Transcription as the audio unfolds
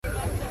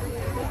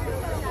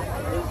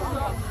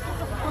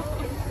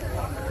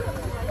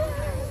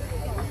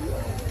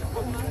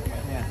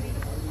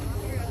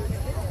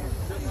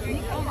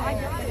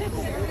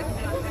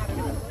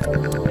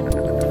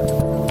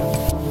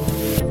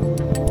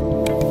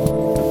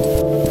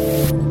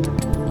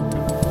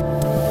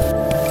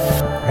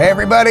Hey,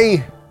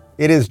 everybody.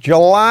 It is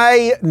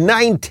July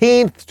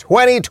 19th,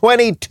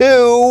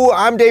 2022.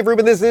 I'm Dave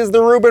Rubin. This is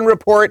the Rubin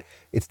Report.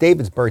 It's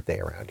David's birthday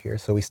around here,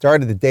 so we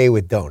started the day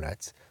with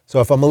donuts.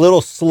 So if I'm a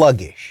little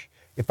sluggish,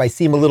 if I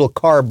seem a little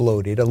carb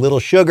loaded, a little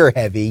sugar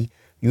heavy,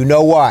 you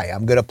know why.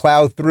 I'm going to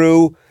plow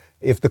through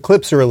if the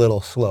clips are a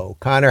little slow.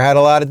 Connor had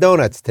a lot of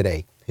donuts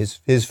today.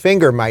 His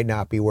finger might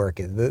not be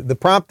working. The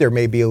prompter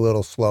may be a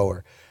little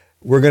slower.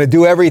 We're going to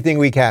do everything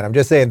we can. I'm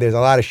just saying there's a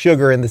lot of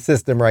sugar in the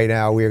system right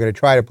now. We're going to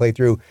try to play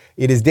through.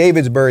 It is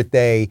David's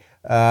birthday.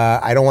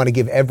 I don't want to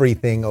give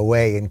everything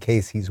away in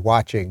case he's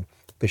watching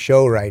the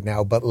show right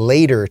now. But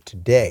later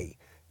today,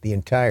 the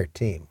entire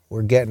team,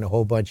 we're getting a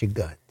whole bunch of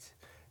guns.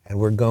 And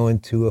we're going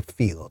to a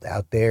field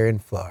out there in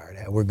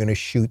Florida. We're going to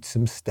shoot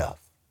some stuff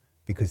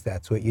because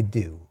that's what you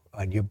do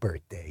on your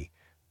birthday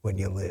when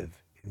you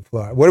live in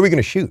Florida. What are we going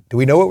to shoot? Do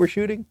we know what we're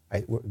shooting?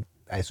 I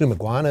assume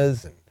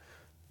iguanas and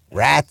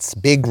rats,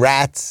 big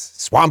rats,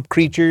 swamp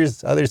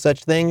creatures, other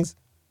such things?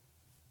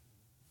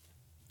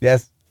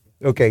 Yes?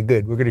 Okay,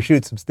 good. We're going to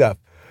shoot some stuff.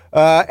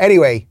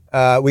 Anyway,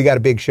 we got a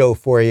big show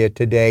for you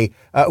today.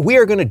 We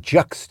are going to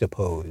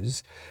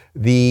juxtapose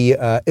the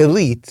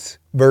elites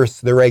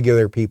versus the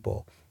regular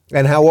people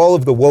and how all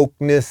of the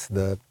wokeness,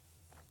 the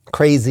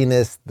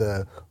craziness,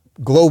 the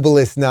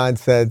globalist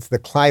nonsense, the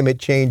climate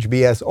change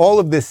BS, all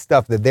of this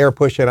stuff that they're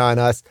pushing on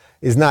us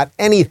is not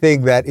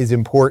anything that is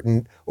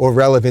important or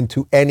relevant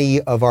to any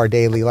of our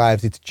daily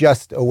lives. It's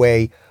just a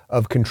way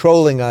of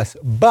controlling us.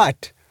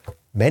 But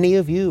many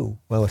of you,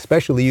 well,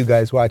 especially you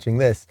guys watching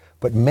this,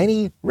 but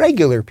many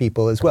regular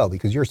people as well,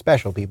 because you're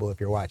special people if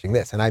you're watching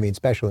this. And I mean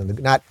special,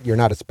 you're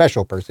not a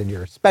special person,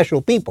 you're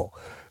special people.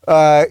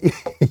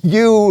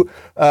 You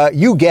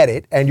get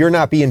it, and you're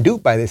not being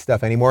duped by this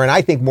stuff anymore. And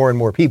I think more and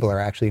more people are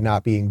actually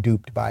not being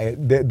duped by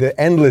it. The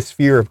endless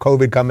fear of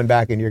COVID coming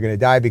back and you're going to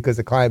die because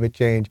of climate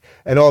change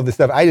and all this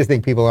stuff. I just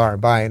think people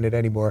aren't buying it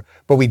anymore.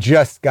 But we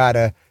just got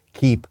to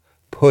keep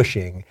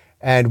pushing.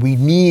 And we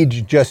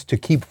need just to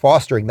keep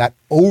fostering that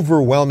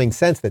overwhelming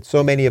sense that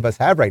so many of us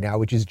have right now,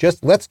 which is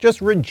just, let's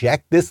just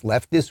reject this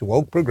leftist,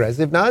 woke,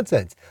 progressive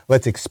nonsense.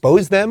 Let's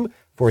expose them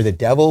for the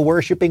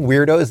devil-worshipping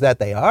weirdos that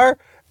they are.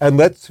 And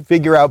let's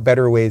figure out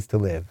better ways to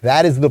live.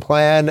 That is the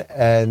plan,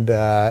 and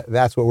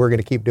that's what we're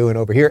going to keep doing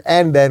over here.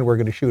 And then we're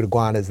going to shoot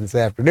iguanas this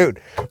afternoon.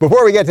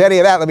 Before we get to any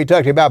of that, let me talk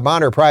to you about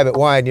Bonner Private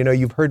Wine. You know,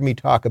 you've heard me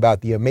talk about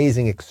the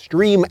amazing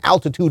extreme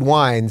altitude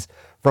wines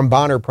from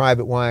Bonner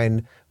Private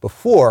Wine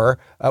before.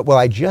 Well,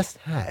 I just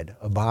had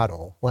a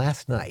bottle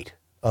last night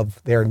of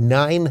their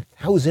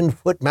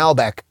 9,000-foot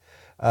Malbec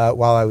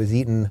while I was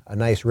eating a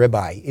nice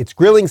ribeye. It's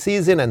grilling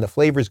season, and the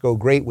flavors go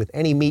great with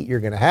any meat you're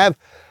going to have.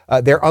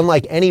 They're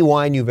unlike any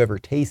wine you've ever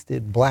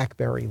tasted.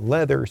 Blackberry,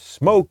 leather,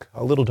 smoke,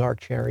 a little dark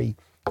cherry.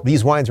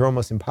 These wines are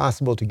almost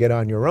impossible to get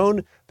on your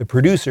own. The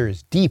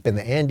producers deep in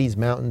the Andes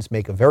Mountains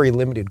make a very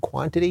limited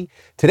quantity.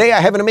 Today, I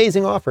have an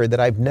amazing offer that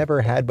I've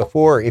never had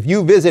before. If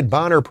you visit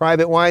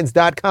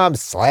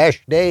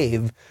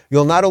BonnerPrivateWines.com/Dave,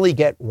 you'll not only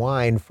get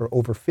wine for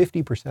over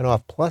 50%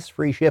 off plus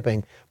free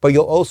shipping, but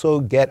you'll also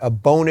get a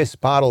bonus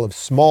bottle of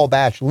small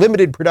batch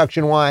limited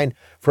production wine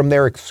from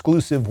their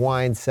exclusive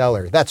wine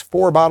cellar. That's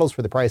 4 bottles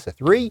for the price of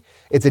 3.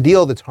 It's a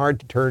deal that's hard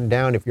to turn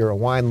down if you're a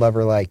wine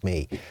lover like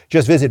me.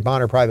 Just visit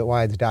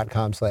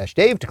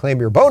BonnerPrivateWines.com/Dave to claim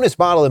your bonus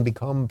bottle and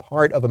become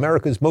part of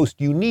America's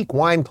most unique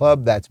wine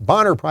club. That's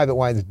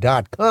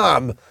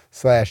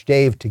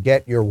BonnerPrivateWines.com/Dave to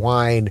get your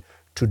wine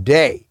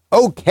today.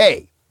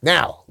 Okay,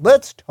 now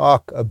let's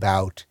talk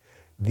about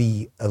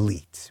the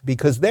elites,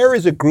 because there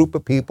is a group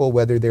of people,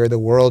 whether they're the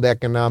World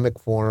Economic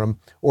Forum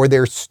or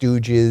they're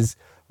stooges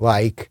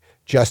like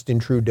Justin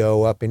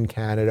Trudeau up in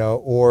Canada,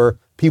 or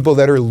people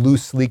that are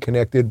loosely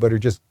connected but are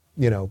just,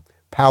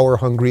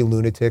 power-hungry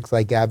lunatics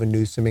like Gavin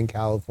Newsom in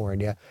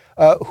California,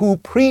 who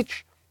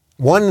preach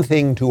one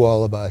thing to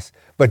all of us,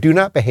 but do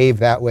not behave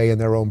that way in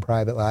their own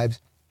private lives.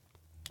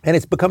 And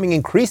it's becoming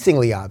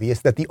increasingly obvious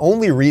that the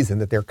only reason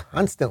that they're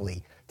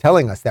constantly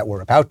telling us that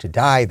we're about to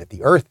die, that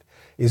the earth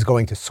is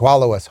going to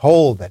swallow us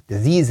whole, that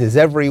disease is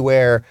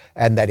everywhere,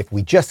 and that if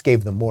we just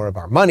gave them more of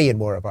our money and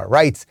more of our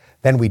rights,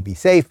 then we'd be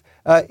safe.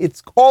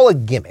 It's all a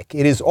gimmick.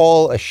 It is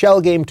all a shell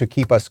game to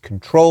keep us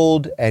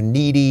controlled and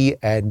needy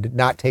and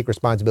not take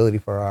responsibility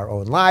for our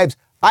own lives.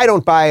 I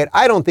don't buy it.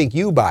 I don't think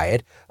you buy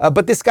it.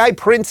 But this guy,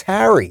 Prince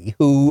Harry,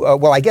 who,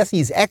 I guess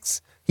he's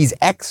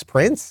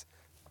ex-prince.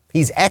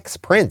 He's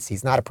ex-prince.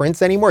 He's not a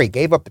prince anymore. He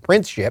gave up the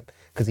princeship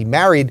because he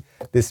married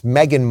this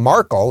Meghan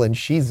Markle, and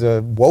she's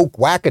a woke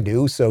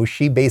wackadoo, so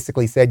she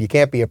basically said you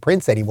can't be a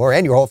prince anymore,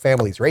 and your whole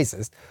family's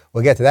racist.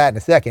 We'll get to that in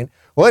a second.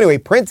 Well, anyway,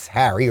 Prince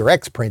Harry, or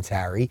ex-Prince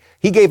Harry,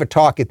 he gave a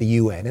talk at the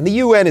UN, and the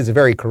UN is a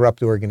very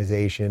corrupt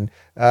organization.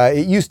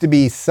 It used to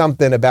be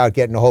something about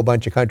getting a whole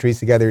bunch of countries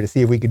together to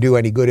see if we could do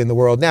any good in the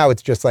world. Now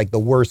it's just like the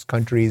worst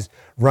countries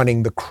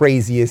running the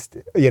craziest,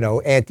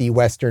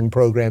 anti-Western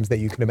programs that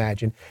you can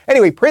imagine.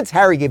 Anyway, Prince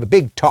Harry gave a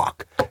big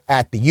talk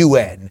at the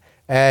UN,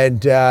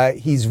 and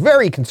he's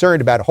very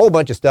concerned about a whole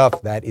bunch of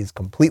stuff that is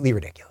completely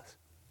ridiculous.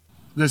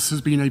 This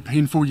has been a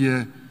painful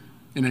year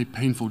in a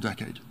painful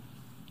decade.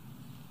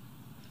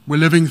 We're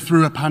living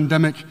through a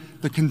pandemic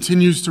that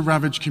continues to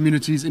ravage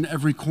communities in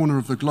every corner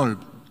of the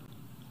globe.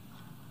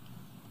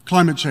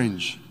 Climate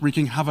change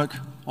wreaking havoc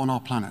on our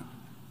planet,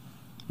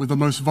 with the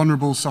most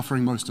vulnerable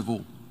suffering most of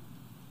all.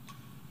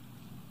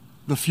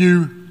 The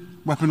few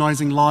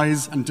weaponizing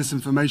lies and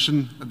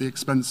disinformation at the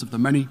expense of the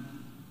many.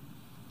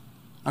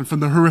 And from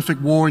the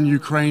horrific war in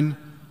Ukraine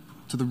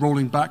to the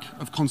rolling back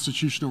of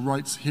constitutional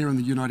rights here in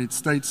the United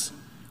States,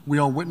 we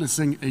are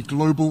witnessing a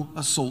global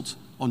assault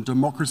on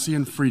democracy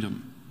and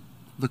freedom,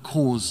 the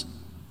cause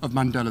of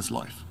Mandela's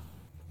life.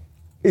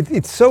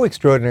 It's so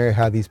extraordinary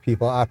how these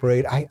people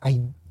operate.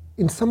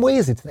 In some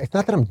ways, it's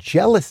not that I'm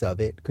jealous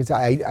of it, because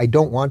I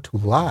don't want to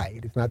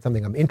lie. It's not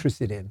something I'm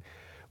interested in.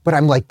 But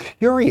I'm like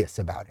curious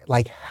about it.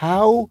 Like,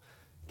 how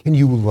can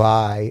you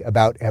lie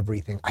about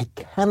everything? I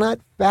cannot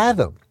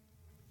fathom.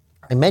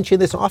 I mention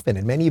this often,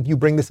 and many of you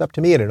bring this up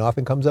to me, and it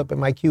often comes up in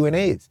my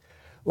Q&As.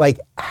 Like,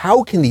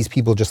 how can these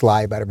people just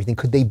lie about everything?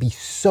 Could they be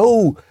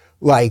so,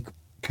 like,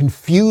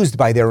 confused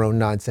by their own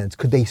nonsense?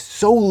 Could they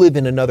so live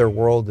in another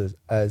world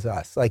as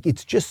us? Like,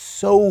 it's just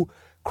so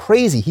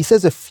crazy. He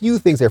says a few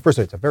things there. First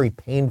of all, it's a very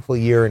painful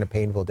year and a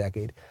painful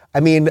decade.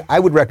 I mean, I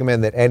would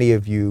recommend that any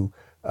of you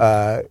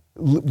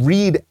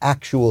read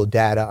actual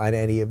data on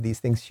any of these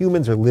things.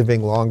 Humans are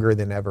living longer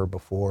than ever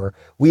before.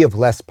 We have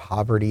less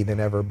poverty than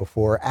ever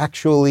before.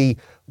 Actually,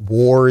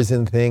 wars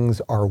and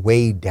things are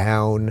way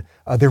down.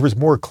 There is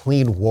more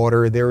clean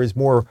water. There's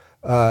more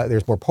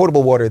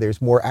potable water.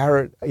 There's more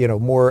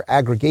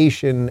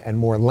aggregation and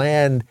more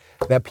land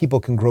that people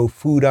can grow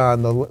food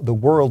on. The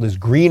world is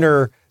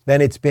greener than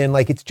it's been.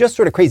 Like, it's just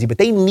sort of crazy, but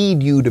they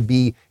need you to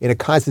be in a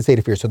constant state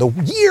of fear. So the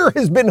year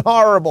has been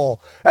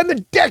horrible, and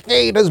the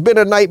decade has been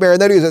a nightmare,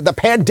 and then the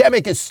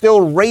pandemic is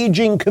still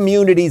raging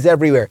communities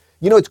everywhere.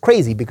 You know, it's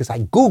crazy, because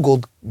I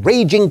Googled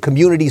raging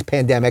communities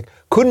pandemic,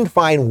 couldn't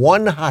find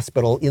one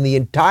hospital in the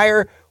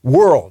entire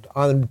world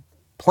on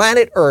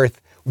planet Earth,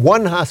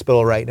 one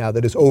hospital right now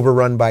that is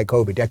overrun by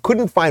COVID. I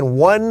couldn't find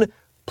one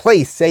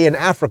place, say in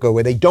Africa,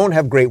 where they don't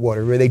have great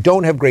water, where they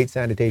don't have great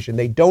sanitation,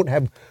 they don't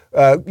have,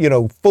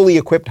 fully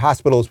equipped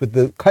hospitals with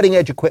the cutting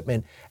edge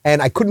equipment.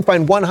 And I couldn't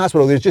find one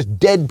hospital. There's just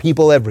dead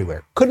people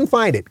everywhere. Couldn't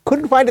find it.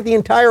 Couldn't find it the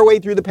entire way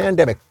through the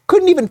pandemic.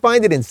 Couldn't even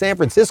find it in San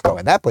Francisco,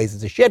 and that place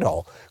is a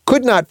shithole.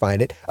 Could not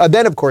find it.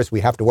 Then, of course,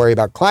 we have to worry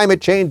about climate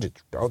change.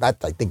 I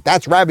think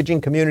that's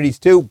ravaging communities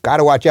too. Got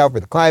to watch out for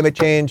the climate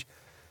change.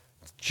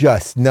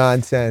 Just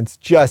nonsense.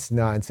 Just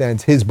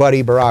nonsense. His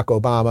buddy Barack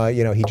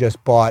Obama, he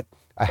just bought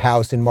a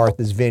house in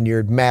Martha's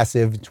Vineyard,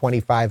 massive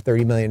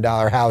 $25-30 million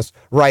house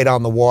right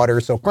on the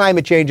water. So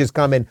climate change is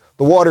coming.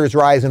 The water is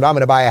rising. I'm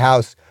going to buy a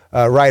house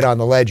right on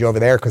the ledge over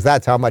there, because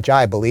that's how much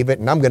I believe it.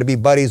 And I'm going to be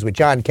buddies with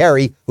John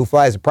Kerry, who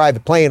flies a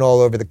private plane all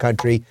over the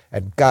country.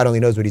 And God only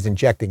knows what he's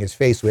injecting his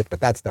face with, but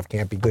that stuff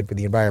can't be good for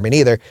the environment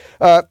either.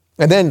 And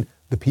then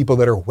the people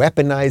that are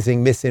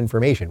weaponizing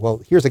misinformation.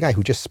 Well, here's a guy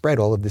who just spread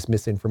all of this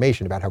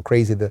misinformation about how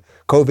crazy the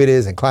COVID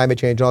is and climate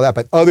change and all that,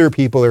 but other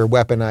people are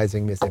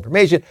weaponizing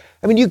misinformation.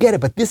 I mean, you get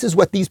it, but this is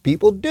what these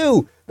people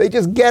do. They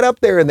just get up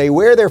there and they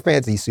wear their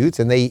fancy suits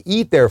and they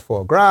eat their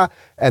foie gras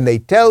and they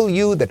tell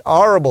you that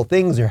horrible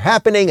things are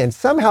happening and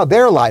somehow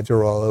their lives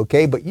are all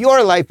okay, but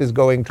your life is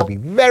going to be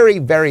very,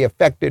 very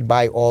affected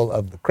by all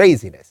of the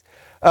craziness.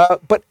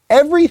 But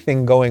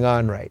everything going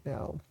on right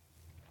now,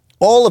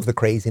 all of the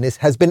craziness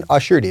has been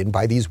ushered in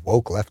by these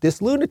woke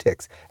leftist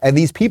lunatics and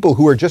these people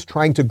who are just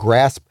trying to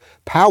grasp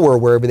power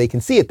wherever they can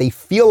see it. They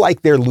feel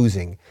like they're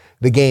losing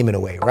the game in a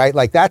way, right?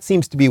 Like, that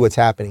seems to be what's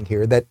happening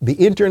here, that the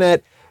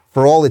internet,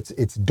 for all its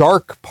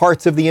dark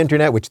parts of the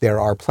internet, which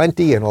there are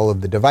plenty, and all of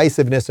the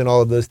divisiveness and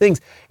all of those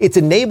things, it's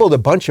enabled a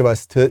bunch of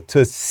us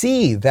to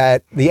see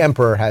that the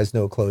emperor has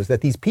no clothes, that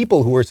these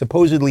people who are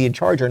supposedly in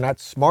charge are not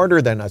smarter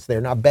than us,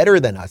 they're not better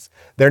than us,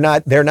 they're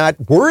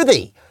not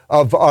worthy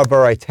of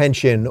our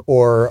attention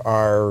or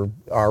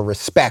our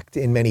respect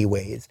in many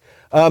ways.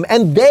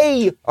 And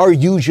they are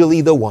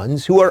usually the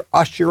ones who are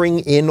ushering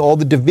in all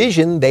the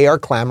division they are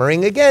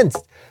clamoring against.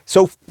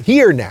 So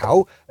here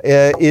now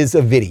is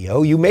a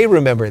video. You may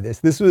remember this.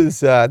 This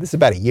was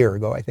about a year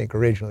ago, I think,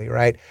 originally,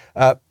 right?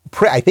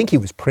 I think he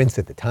was Prince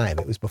at the time.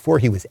 It was before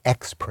he was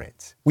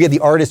ex-Prince. We had the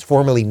artist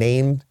formerly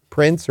named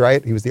Prince,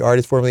 right? He was the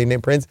artist formerly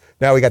named Prince.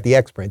 Now we got the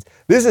ex-Prince.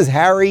 This is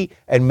Harry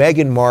and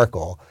Meghan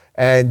Markle.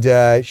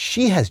 And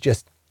she has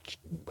just,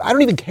 I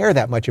don't even care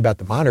that much about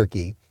the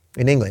monarchy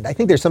in England. I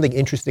think there's something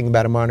interesting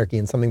about a monarchy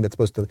and something that's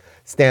supposed to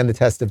stand the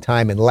test of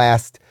time and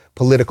last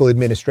political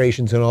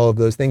administrations and all of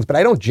those things. But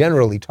I don't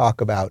generally talk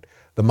about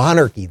the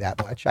monarchy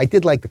that much. I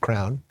did like The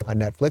Crown on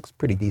Netflix,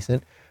 pretty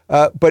decent.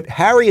 But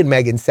Harry and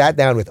Meghan sat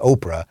down with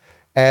Oprah,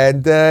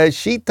 and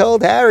she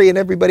told Harry and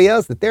everybody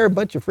else that they're a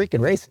bunch of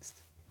freaking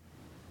racists.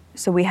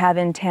 So we have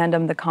in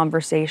tandem the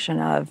conversation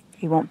of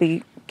he won't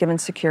be given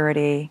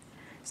security.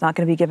 He's not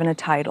going to be given a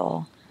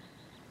title.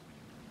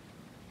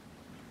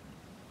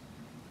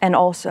 And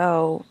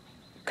also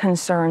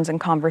concerns and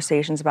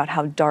conversations about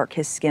how dark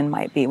his skin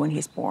might be when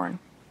he's born.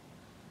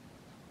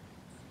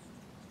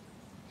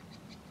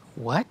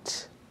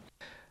 What?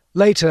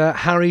 Later,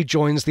 Harry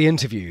joins the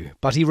interview,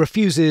 but he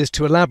refuses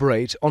to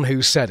elaborate on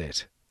who said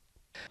it.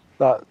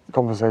 That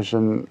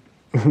conversation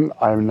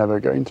I'm never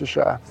going to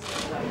share.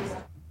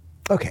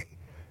 Okay,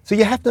 so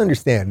you have to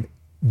understand,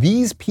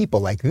 these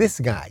people, like this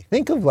guy,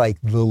 think of like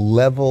the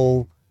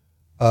level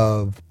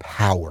of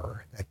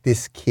power that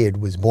this kid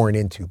was born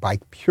into by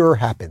pure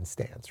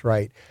happenstance,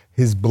 right?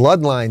 His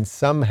bloodline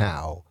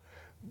somehow,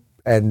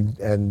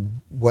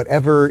 and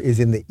whatever is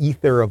in the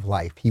ether of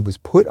life, he was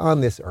put on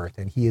this earth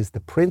and he is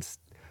the prince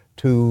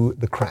to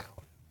the crown,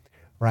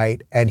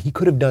 right? And he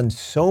could have done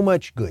so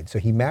much good. So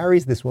he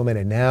marries this woman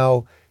and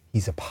now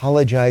he's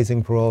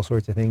apologizing for all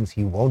sorts of things.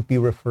 He won't be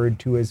referred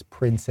to as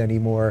prince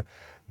anymore.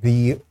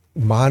 The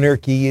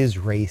monarchy is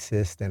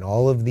racist and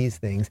all of these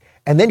things.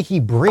 And then he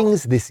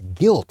brings this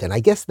guilt. And I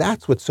guess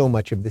that's what so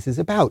much of this is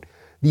about.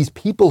 These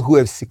people who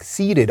have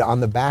succeeded on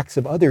the backs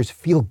of others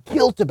feel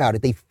guilt about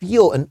it. They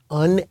feel an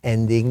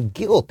unending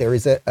guilt. There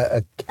is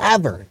a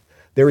cavern.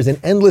 There is an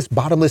endless,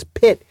 bottomless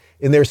pit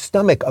in their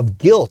stomach of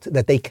guilt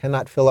that they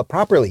cannot fill up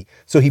properly.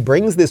 So he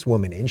brings this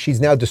woman in.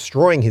 She's now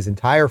destroying his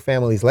entire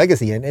family's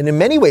legacy. And in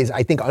many ways,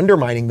 I think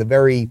undermining the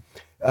very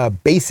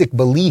basic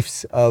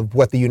beliefs of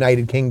what the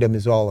United Kingdom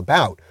is all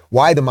about,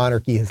 why the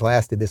monarchy has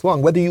lasted this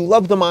long. Whether you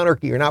love the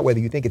monarchy or not, whether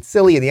you think it's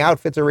silly and the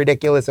outfits are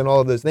ridiculous and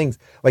all of those things,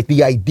 like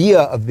the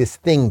idea of this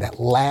thing that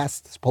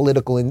lasts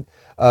political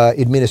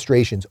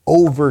administrations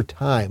over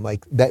time,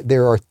 like that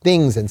there are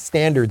things and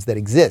standards that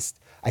exist.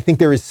 I think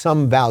there is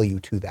some value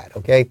to that,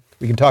 okay?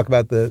 We can talk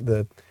about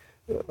the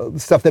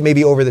stuff that may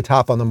be over the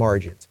top on the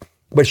margins.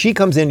 But she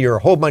comes in, you're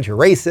a whole bunch of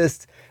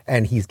racists,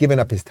 and he's given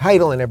up his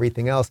title and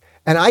everything else.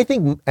 And I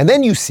think, and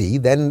then you see,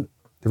 then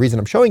the reason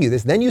I'm showing you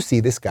this, then you see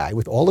this guy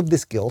with all of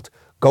this guilt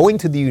going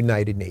to the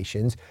United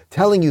Nations,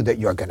 telling you that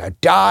you're going to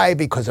die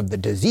because of the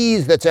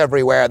disease that's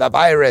everywhere, the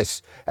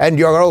virus, and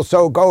you're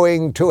also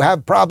going to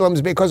have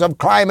problems because of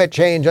climate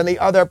change and the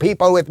other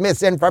people with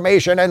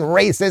misinformation, and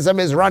racism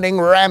is running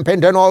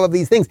rampant and all of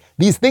these things.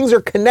 These things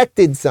are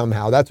connected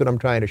somehow. That's what I'm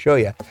trying to show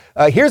you.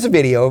 Here's a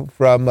video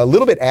from a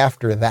little bit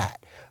after that.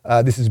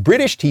 This is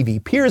British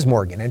TV, Piers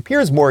Morgan. And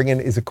Piers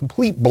Morgan is a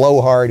complete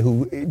blowhard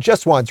who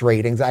just wants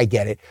ratings. I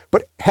get it.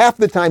 But half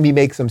the time he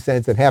makes some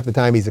sense and half the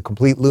time he's a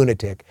complete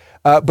lunatic.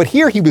 But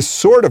here he was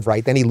sort of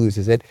right, then he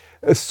loses it,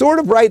 sort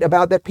of right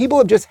about that people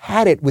have just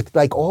had it with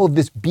like all of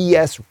this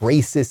BS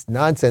racist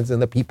nonsense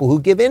and the people who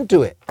give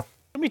into it.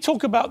 Let me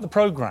talk about the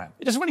programme.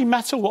 It doesn't really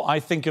matter what I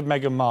think of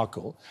Meghan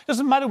Markle. It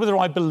doesn't matter whether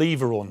I believe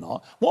her or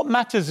not. What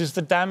matters is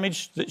the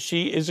damage that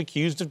she is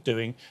accused of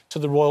doing to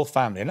the royal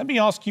family. And let me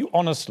ask you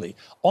honestly,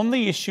 on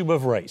the issue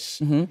of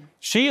race,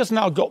 she has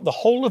now got the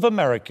whole of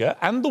America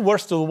and the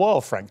worst of the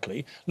world,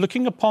 frankly,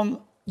 looking upon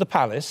the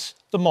palace,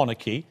 the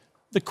monarchy,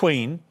 the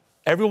Queen,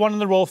 everyone in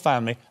the royal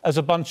family as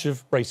a bunch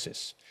of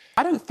racists.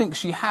 I don't think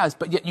she has,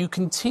 but yet you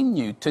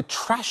continue to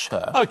trash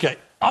her. OK.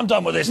 I'm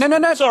done with this. No.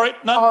 Sorry,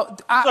 no.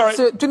 Sorry.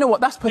 Do you know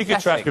what? That's pathetic. You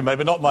can trash me,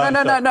 maybe not mine.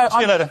 No.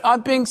 See you later. I'm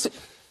being...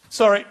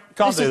 Sorry, can't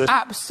do this. This is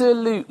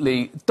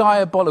absolutely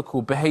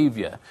diabolical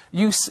behaviour.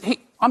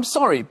 I'm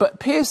sorry, but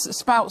Piers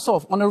spouts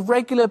off on a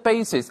regular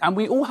basis, and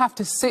we all have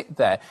to sit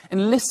there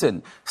and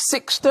listen.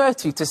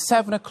 6:30 to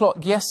 7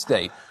 o'clock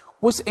yesterday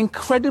was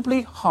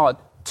incredibly hard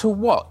to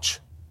watch.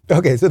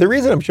 Okay, so the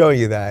reason I'm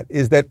showing you that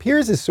is that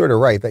Piers is sort of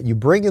right, that you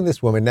bring in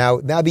this woman. Now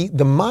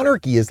the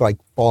monarchy is like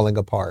falling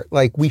apart.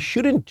 Like we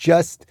shouldn't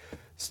just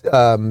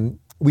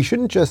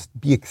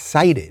be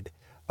excited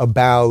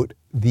about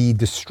the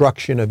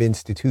destruction of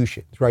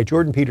institutions, right?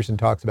 Jordan Peterson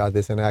talks about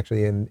this, and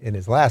actually in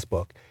his last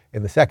book,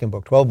 in the second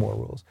book, 12 More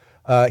Rules,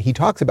 he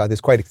talks about this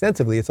quite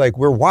extensively. It's like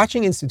we're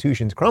watching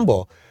institutions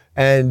crumble,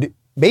 and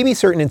maybe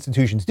certain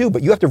institutions do,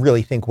 but you have to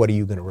really think, what are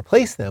you going to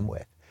replace them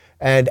with?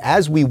 And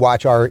as we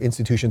watch our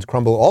institutions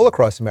crumble all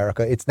across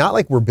America, it's not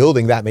like we're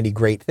building that many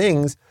great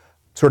things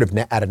sort of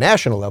at a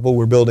national level.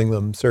 We're building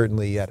them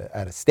certainly at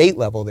a state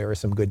level. There are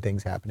some good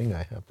things happening.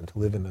 I happen to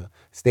live in a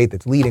state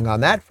that's leading on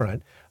that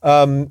front.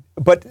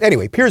 But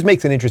anyway, Piers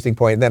makes an interesting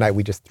point, and then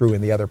we just threw in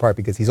the other part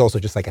because he's also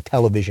just like a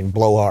television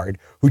blowhard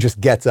who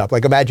just gets up.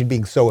 Like imagine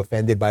being so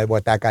offended by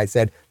what that guy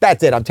said.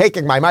 That's it. I'm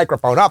taking my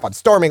microphone off. I'm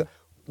storming.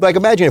 Like,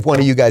 imagine if one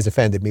of you guys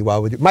offended me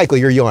while Michael,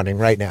 you're yawning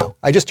right now.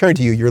 I just turned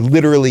to you. You're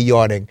literally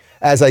yawning.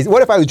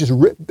 What if I was just,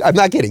 I'm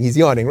not kidding. He's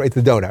yawning, right? It's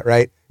the donut,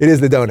 right? It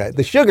is the donut.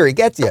 The sugar, it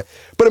gets you.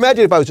 But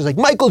imagine if I was just like,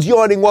 Michael's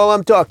yawning while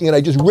I'm talking, and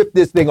I just ripped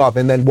this thing off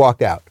and then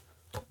walked out.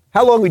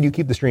 How long would you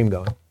keep the stream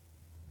going?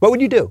 What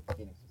would you do?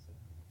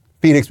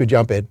 Phoenix would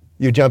jump in.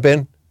 You'd jump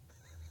in?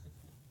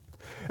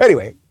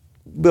 Anyway,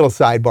 little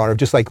sidebar of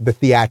just like the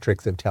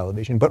theatrics of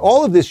television. But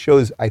all of this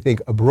shows, I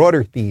think, a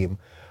broader theme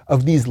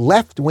of these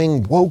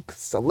left-wing woke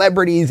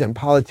celebrities and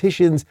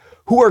politicians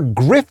who are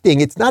grifting.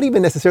 It's not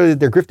even necessarily that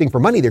they're grifting for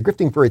money, they're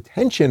grifting for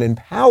attention and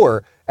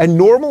power, and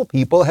normal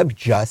people have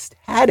just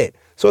had it.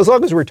 So as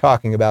long as we're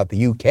talking about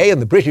the UK and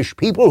the British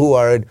people who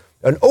are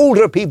an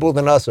older people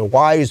than us, a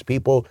wise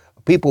people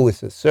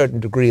with a certain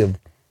degree of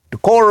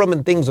decorum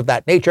and things of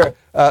that nature,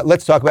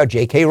 let's talk about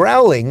J.K.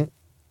 Rowling,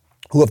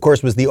 who of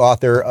course was the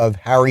author of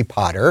Harry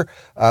Potter,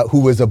 who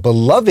was a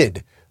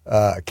beloved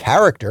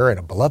character and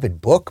a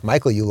beloved book.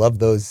 Michael, you love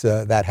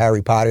that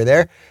Harry Potter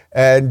there.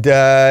 And,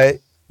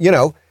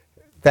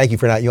 Thank you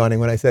for not yawning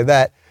when I said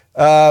that.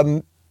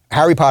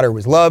 Harry Potter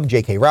was loved,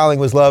 J.K. Rowling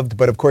was loved,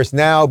 but of course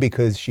now,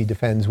 because she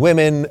defends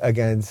women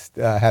against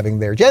having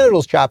their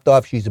genitals chopped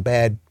off, she's a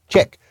bad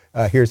chick.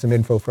 Here's some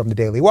info from the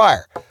Daily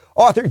Wire.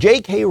 Author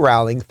J.K.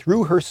 Rowling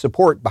threw her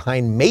support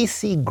behind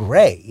Macy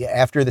Gray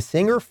after the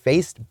singer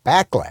faced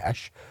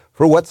backlash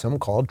for what some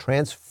called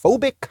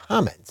transphobic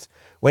comments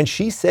when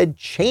she said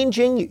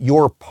changing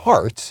your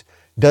parts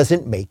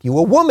doesn't make you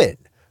a woman.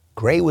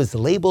 Gray was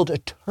labeled a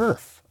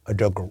TERF,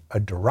 a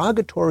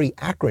derogatory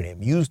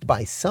acronym used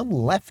by some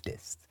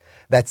leftists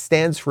that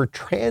stands for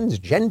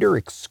Transgender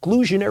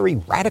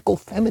Exclusionary Radical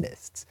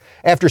Feminists,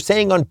 after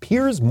saying on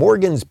Piers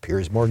Morgan's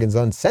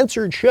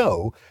Uncensored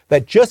show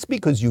that just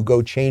because you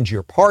go change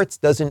your parts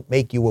doesn't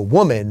make you a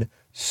woman.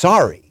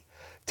 Sorry.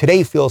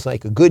 Today feels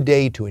like a good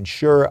day to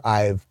ensure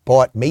I've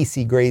bought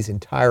Macy Gray's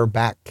entire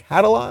back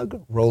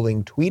catalog,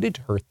 Rowling tweeted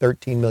to her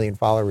 13 million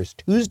followers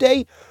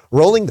Tuesday.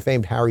 Rowling, the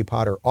famed Harry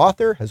Potter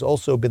author, has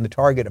also been the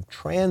target of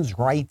trans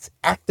rights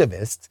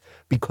activists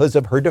because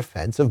of her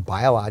defense of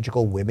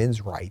biological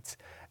women's rights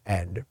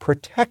and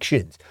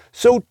protections.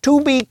 So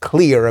to be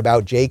clear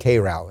about J.K.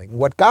 Rowling,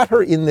 what got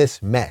her in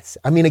this mess,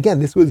 I mean, again,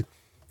 this was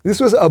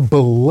a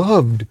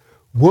beloved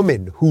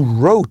woman who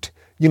wrote,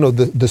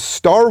 the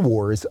Star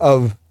Wars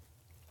of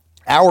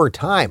our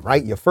time,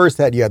 right? You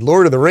had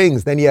Lord of the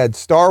Rings, then you had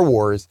Star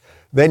Wars,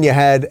 then you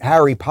had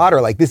Harry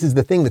Potter. Like, this is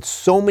the thing that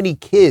so many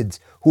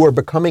kids who are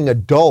becoming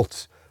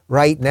adults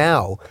right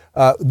now,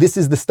 this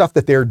is the stuff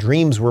that their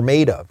dreams were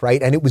made of,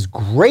 right? And it was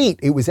great.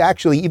 It was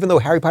actually, even though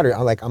Harry Potter,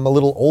 I'm a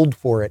little old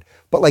for it,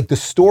 but like the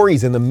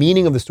stories and the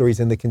meaning of the stories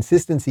and the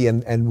consistency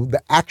and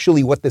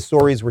actually what the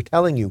stories were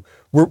telling you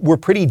were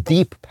pretty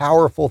deep,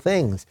 powerful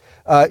things.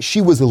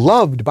 She was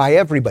loved by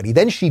everybody.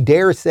 Then she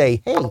dare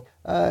say, hey,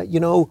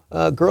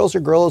 girls are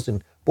girls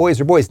and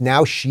boys are boys.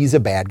 Now she's a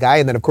bad guy.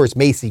 And then, of course,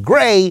 Macy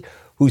Gray,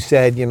 who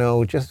said,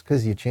 just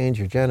because you change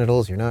your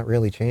genitals, you're not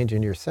really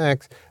changing your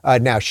sex.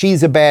 Now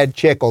she's a bad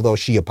chick, although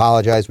she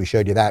apologized. We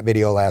showed you that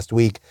video last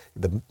week,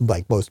 the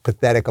most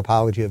pathetic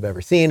apology I've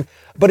ever seen.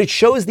 But it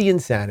shows the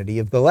insanity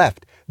of the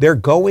left. They're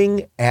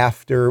going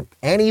after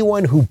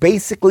anyone who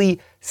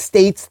basically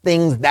states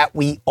things that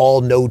we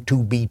all know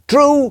to be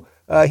true.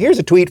 Here's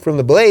a tweet from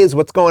The Blaze.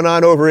 What's going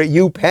on over at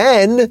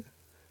UPenn?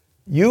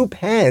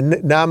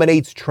 UPenn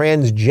nominates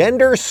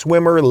transgender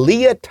swimmer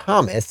Leah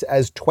Thomas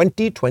as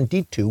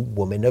 2022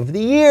 Woman of the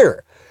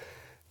Year.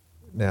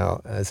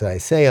 Now, as I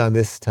say on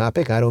this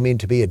topic, I don't mean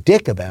to be a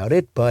dick about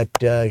it, but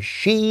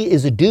she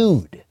is a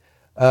dude.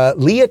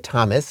 Leah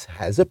Thomas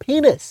has a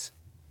penis.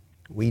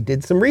 We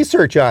did some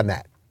research on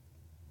that.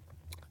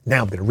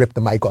 Now I'm going to rip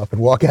the mic off and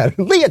walk out.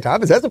 Leah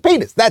Thomas has a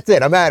penis. That's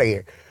it. I'm out of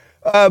here.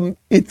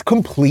 It's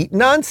complete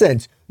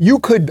nonsense. You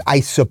could,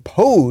 I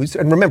suppose,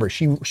 and remember,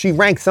 she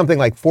ranked something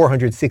like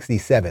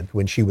 467th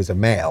when she was a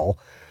male.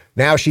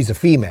 Now she's a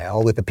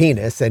female with a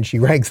penis, and she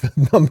ranks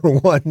the number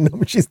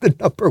one. She's the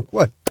number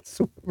one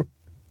swimmer.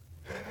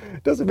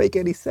 Doesn't make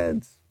any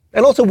sense.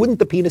 And also, wouldn't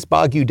the penis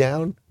bog you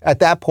down at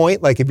that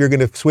point? Like, if you're going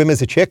to swim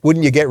as a chick,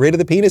 wouldn't you get rid of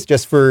the penis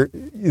just for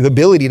the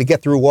ability to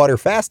get through water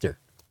faster?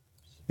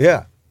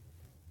 Yeah.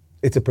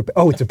 It's a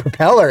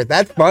propeller.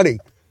 That's funny.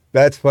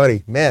 That's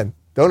funny. Man,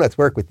 donuts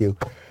work with you.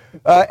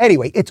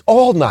 Anyway, it's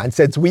all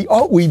nonsense. We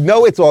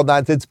know it's all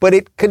nonsense, but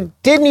it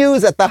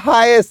continues at the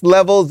highest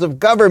levels of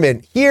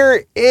government.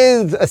 Here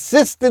is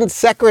Assistant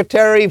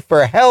Secretary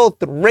for Health,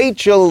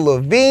 Rachel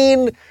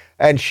Levine,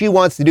 and she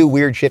wants to do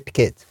weird shit to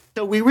kids.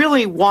 So we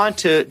really want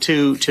to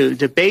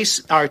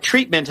base our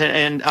treatment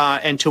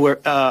and to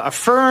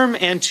affirm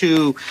and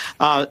to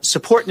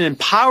support and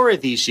empower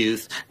these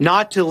youth,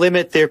 not to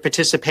limit their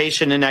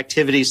participation in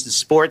activities and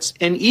sports,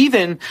 and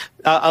even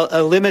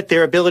limit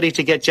their ability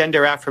to get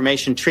gender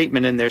affirmation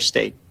treatment in their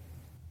state.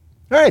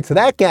 All right, so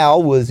that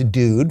gal was a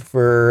dude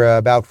for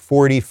about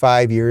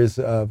 45 years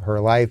of her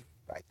life,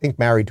 I think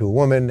married to a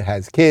woman,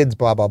 has kids,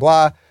 blah, blah,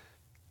 blah,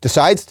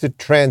 decides to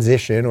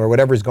transition or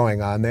whatever's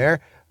going on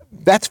there.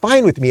 That's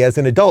fine with me as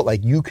an adult.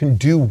 Like, you can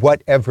do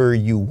whatever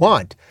you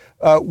want.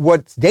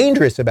 What's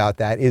dangerous about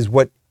that is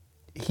what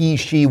he,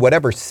 she,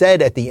 whatever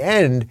said at the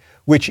end,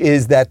 which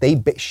is that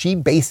she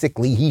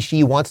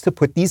wants to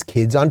put these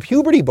kids on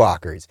puberty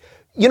blockers.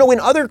 In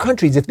other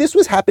countries, if this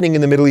was happening in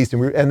the Middle East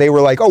and they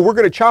were like, oh, we're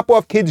going to chop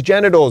off kids'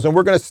 genitals and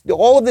we're going to,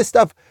 all of this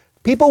stuff,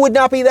 people would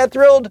not be that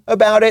thrilled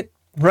about it,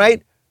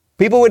 right?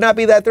 People would not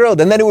be that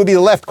thrilled. And then it would be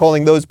the left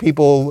calling those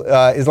people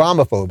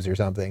Islamophobes or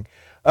something.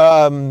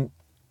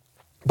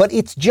 But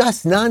it's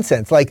just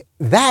nonsense. Like,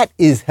 that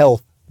is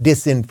health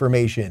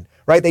disinformation,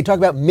 right? They talk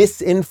about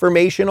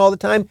misinformation all the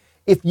time.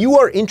 If you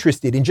are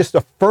interested in just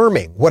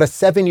affirming what a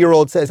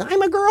 7-year-old says,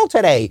 I'm a girl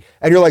today,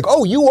 and you're like,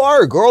 oh, you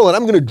are a girl and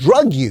I'm going to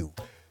drug you,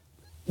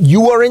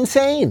 you are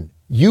insane.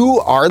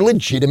 You are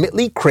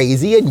legitimately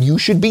crazy and you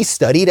should be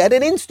studied at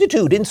an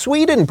institute in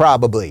Sweden,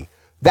 probably.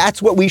 That's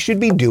what we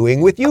should be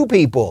doing with you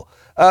people.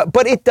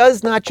 But it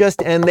does not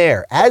just end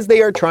there. As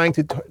they are trying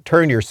to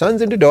turn your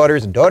sons into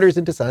daughters and daughters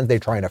into sons, they're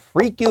trying to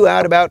freak you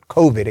out about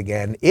COVID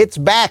again. It's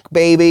back,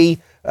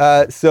 baby.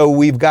 So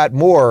we've got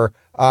more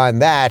on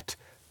that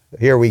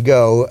Here we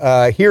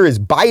go. Here is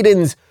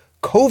Biden's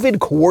COVID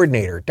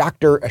coordinator,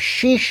 Dr.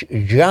 Ashish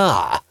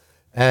Jha.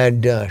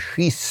 And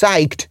she's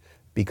psyched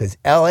because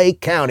LA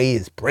County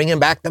is bringing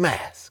back the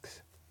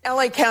masks.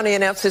 LA County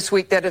announced this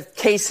week that if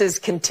cases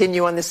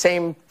continue on the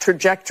same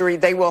trajectory,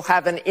 they will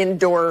have an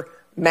indoor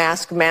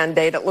mask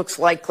mandate. It looks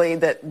likely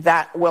that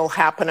that will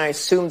happen. I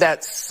assume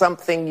that's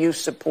something you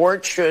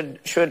support.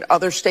 Should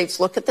other states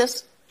look at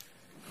this?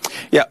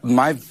 Yeah,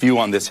 my view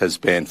on this has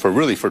been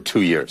for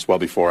 2 years. Well,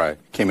 before I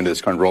came into this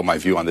current role, my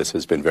view on this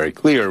has been very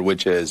clear,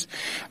 which is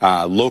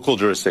local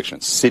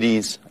jurisdictions,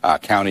 cities,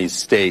 counties,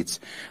 states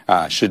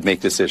should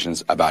make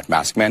decisions about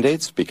mask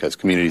mandates because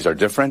communities are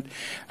different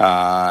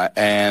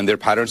and their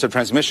patterns of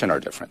transmission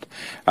are different.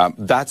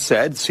 That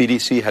said,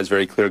 CDC has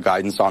very clear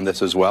guidance on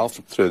this as well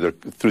through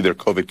their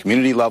COVID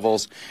community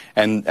levels.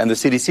 And the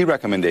CDC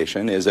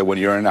recommendation is that when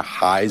you're in a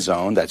high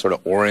zone, that sort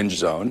of orange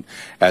zone,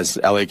 as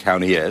LA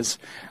County is,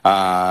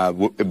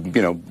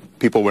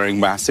 people wearing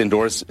masks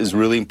indoors is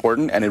really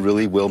important, and it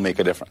really will make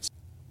a difference.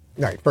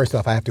 All right, first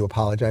off, I have to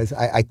apologize.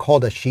 I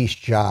called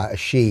Ashish Jha a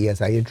she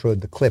as I introed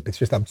the clip. It's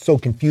just I'm so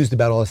confused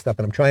about all this stuff,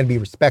 and I'm trying to be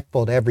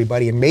respectful to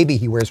everybody, and maybe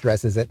he wears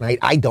dresses at night.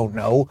 I don't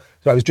know.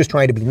 So I was just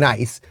trying to be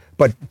nice.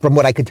 But from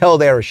what I could tell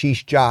there,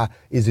 Ashish Jha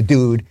is a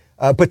dude.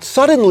 But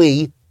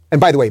suddenly, and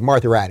by the way,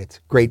 Martha Raddatz,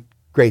 great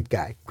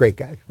guy,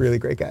 really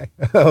great guy.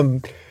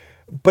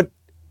 But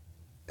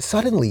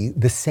suddenly,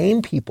 the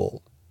same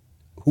people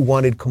who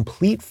wanted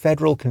complete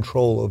federal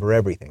control over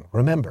everything.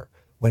 Remember,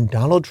 when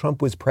Donald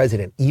Trump was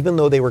president, even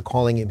though they were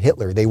calling him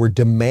Hitler, they were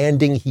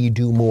demanding he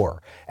do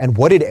more. And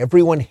what did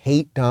everyone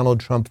hate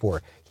Donald Trump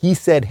for? He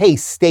said, hey,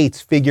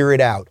 states, figure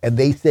it out. And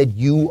they said,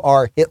 you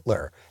are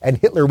Hitler. And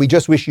Hitler, we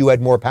just wish you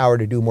had more power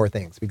to do more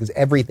things because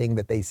everything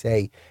that they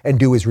say and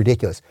do is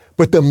ridiculous.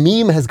 But the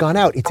meme has gone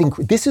out.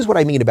 This is what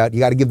I mean about you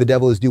got to give the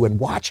devil his due and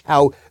watch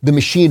how the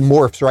machine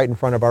morphs right in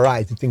front of our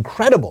eyes. It's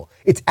incredible.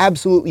 It's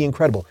absolutely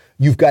incredible.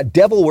 You've got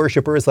devil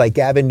worshipers like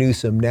Gavin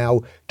Newsom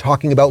now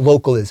talking about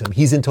localism.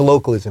 He's into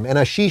localism. And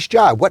Ashish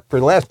Jha, for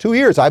the last 2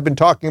 years, I've been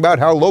talking about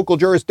how local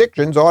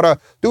jurisdictions ought to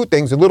do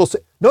things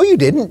No, you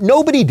didn't.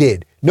 Nobody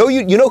did. No,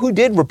 you know who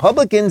did?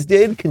 Republicans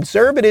did.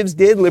 Conservatives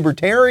did.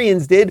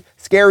 Libertarians did.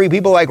 Scary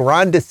people like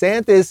Ron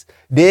DeSantis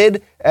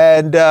did.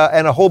 And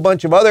a whole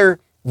bunch of other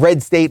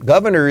red state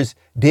governors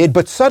did.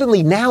 But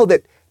suddenly now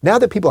that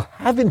people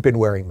haven't been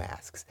wearing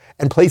masks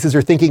and places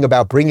are thinking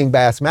about bringing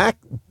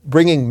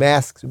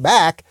masks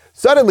back,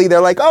 suddenly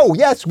they're like, oh,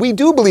 yes, we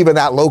do believe in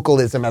that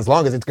localism as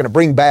long as it's going to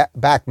bring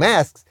back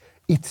masks.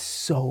 It's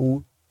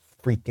so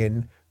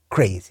freaking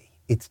crazy.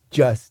 It's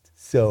just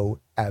so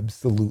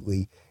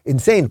absolutely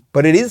insane.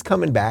 But it is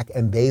coming back,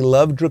 and they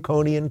love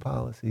draconian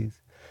policies.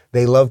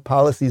 They love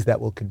policies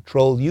that will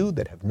control you,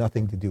 that have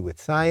nothing to do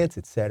with science,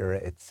 et cetera,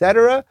 et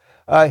cetera.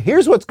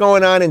 Here's what's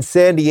going on in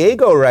San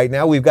Diego right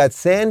now. We've got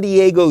San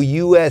Diego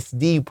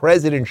USD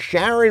President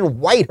Sharon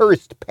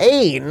Whitehurst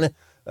Payne.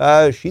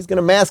 She's going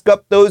to mask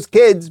up those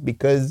kids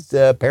because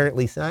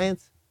apparently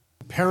science.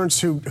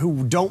 Parents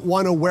who don't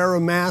want to wear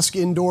a mask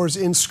indoors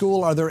in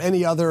school, are there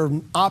any other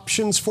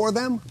options for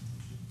them?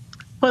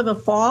 For the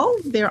fall,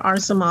 there are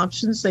some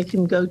options. They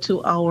can go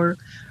to our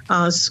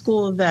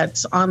school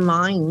that's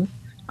online.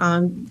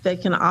 They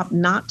can opt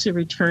not to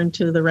return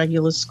to the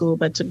regular school,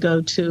 but to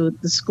go to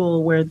the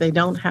school where they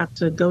don't have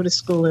to go to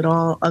school at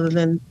all other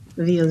than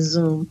via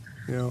Zoom.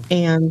 Yeah.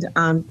 And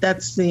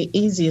that's the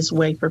easiest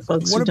way for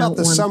folks What who don't about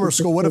the want summer to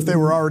school? What if they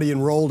were already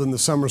enrolled in the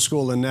summer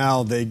school and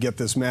now they get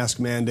this mask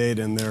mandate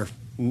and they're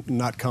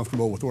not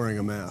comfortable with wearing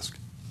a mask?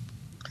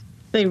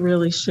 They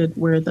really should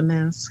wear the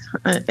mask.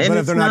 But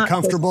if they're not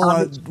comfortable,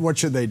 what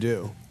should they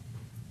do?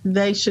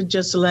 They should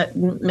just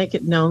make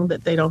it known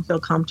that they don't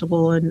feel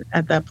comfortable, and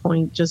at that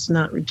point, just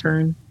not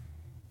return.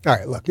 All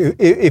right, look,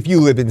 if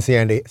you live in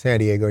San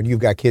Diego and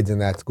you've got kids in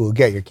that school,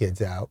 get your kids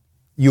out.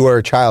 You are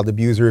a child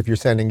abuser if you're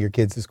sending your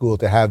kids to school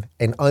to have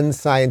an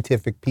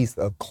unscientific piece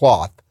of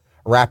cloth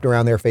wrapped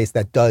around their face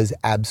that does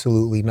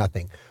absolutely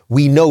nothing.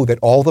 We know that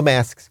all the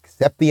masks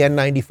except the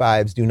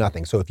N95s do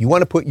nothing. So if you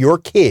want to put your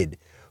kid,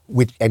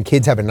 and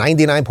kids have a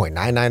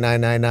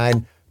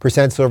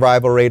 99.99999%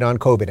 survival rate on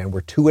COVID, and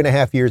we're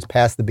 2.5 years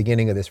past the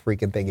beginning of this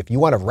freaking thing. If you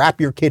want to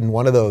wrap your kid in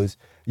one of those,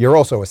 you're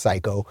also a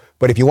psycho.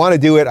 But if you want to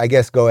do it, I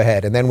guess go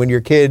ahead. And then when your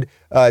kid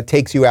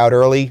takes you out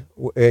early,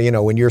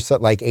 when you're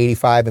like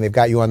 85 and they've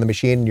got you on the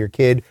machine and your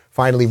kid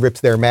finally rips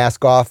their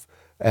mask off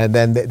and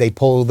then they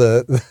pull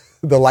the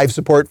life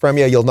support from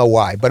you, you'll know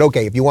why. But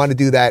okay, if you want to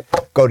do that,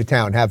 go to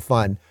town, have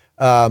fun.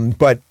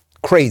 But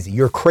crazy.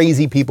 You're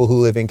crazy people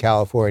who live in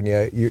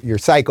California. You're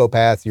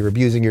psychopaths. You're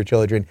abusing your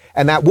children.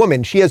 And that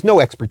woman, she has no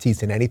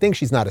expertise in anything.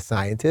 She's not a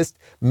scientist.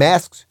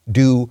 Masks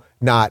do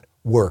not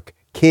work.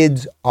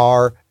 Kids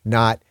are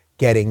not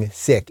getting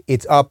sick.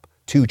 It's up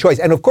to choice.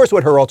 And of course,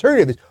 what her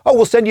alternative is,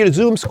 we'll send you to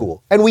Zoom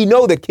school. And we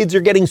know that kids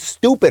are getting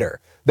stupider.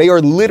 They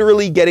are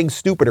literally getting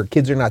stupider.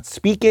 Kids are not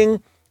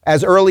speaking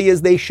as early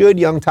as they should,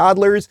 young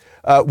toddlers.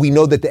 We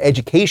know that the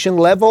education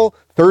level,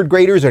 third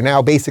graders are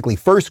now basically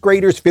first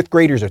graders, fifth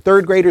graders are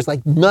third graders.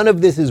 Like, none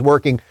of this is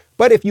working.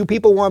 But if you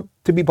people want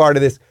to be part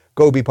of this,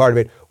 go be part of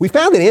it. We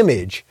found an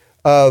image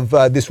of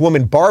this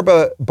woman,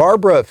 Barbara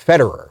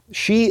Federer.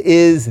 She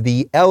is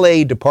the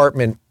LA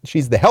department.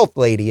 She's the health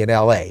lady in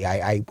LA.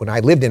 When I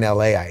lived in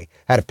LA, I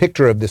had a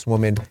picture of this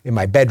woman in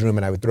my bedroom,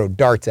 and I would throw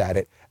darts at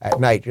it at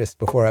night just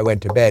before I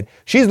went to bed.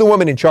 She's the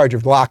woman in charge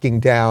of locking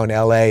down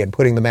LA and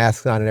putting the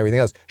masks on and everything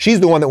else. She's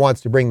the one that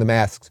wants to bring the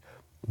masks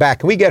back.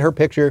 Can we get her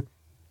picture?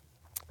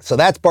 So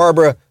that's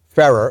Barbara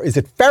Ferrer. Is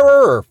it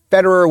Ferrer or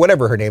Federer?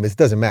 Whatever her name is, it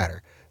doesn't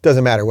matter.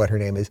 Doesn't matter what her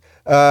name is.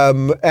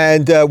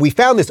 We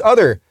found this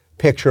other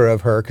picture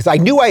of her because I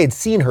knew I had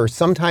seen her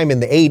sometime in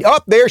the 80s. Oh,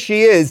 there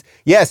she is.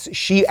 Yes,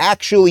 she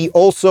actually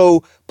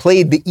also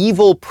played the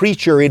evil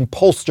preacher in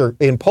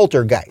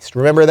Poltergeist.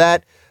 Remember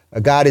that?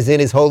 God is in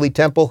his holy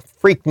temple.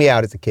 Freaked me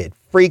out as a kid.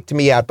 Freaked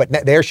me out. But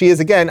there she is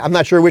again. I'm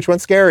not sure which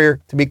one's scarier,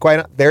 to be quite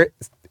honest. There.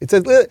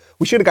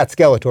 We should have got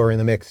Skeletor in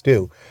the mix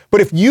too.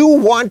 But if you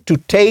want to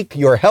take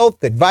your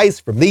health advice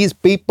from these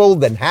people,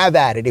 then have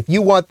at it. If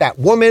you want that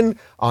woman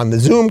on the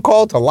Zoom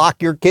call to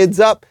lock your kids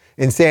up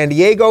in San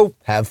Diego,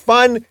 have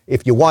fun.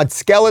 If you want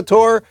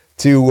Skeletor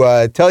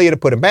to tell you to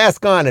put a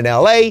mask on in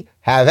LA,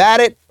 have at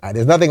it.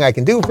 There's nothing I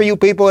can do for you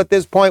people at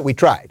this point. We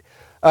tried.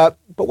 But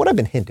what I've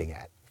been hinting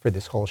at for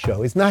this whole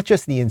show is not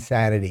just the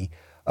insanity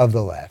of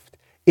the left.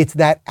 It's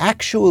that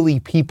actually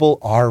people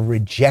are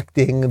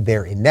rejecting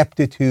their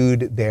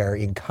ineptitude, their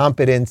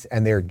incompetence,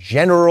 and their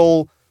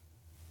general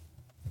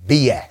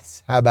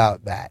BS. How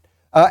about that?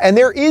 And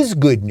there is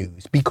good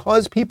news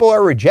because people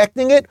are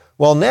rejecting it.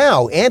 Well,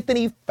 now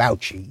Anthony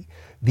Fauci,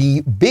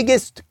 the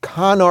biggest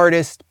con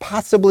artist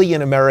possibly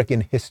in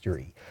American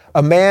history,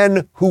 a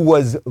man who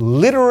was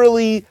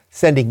literally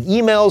sending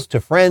emails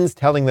to friends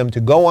telling them to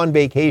go on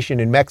vacation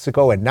in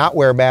Mexico and not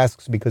wear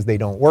masks because they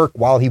don't work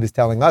while he was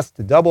telling us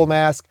to double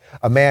mask,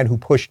 a man who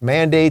pushed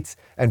mandates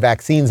and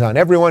vaccines on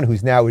everyone,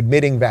 who's now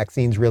admitting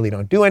vaccines really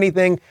don't do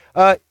anything.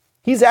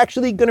 He's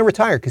actually going to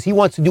retire because he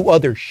wants to do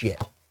other shit.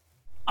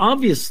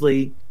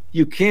 Obviously,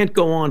 you can't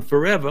go on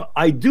forever.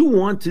 I do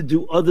want to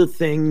do other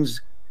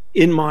things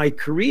in my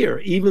career,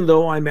 even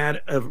though I'm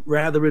at a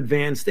rather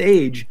advanced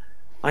age.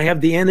 I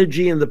have the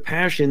energy and the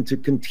passion to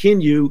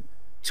continue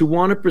to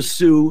want to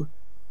pursue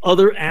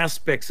other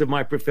aspects of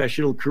my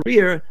professional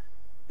career.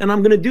 And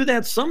I'm going to do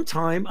that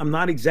sometime. I'm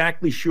not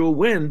exactly sure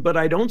when, but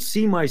I don't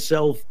see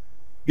myself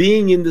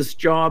being in this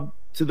job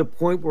to the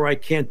point where I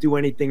can't do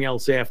anything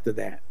else after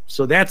that.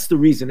 So that's the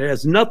reason. It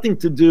has nothing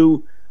to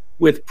do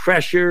with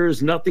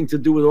pressures, nothing to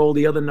do with all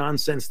the other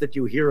nonsense that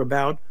you hear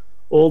about,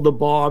 all the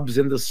barbs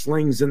and the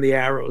slings and the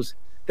arrows.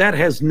 That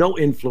has no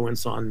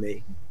influence on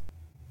me.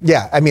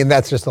 Yeah, I mean,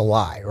 that's just a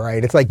lie,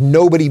 right? It's like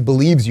nobody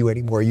believes you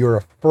anymore. You're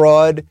a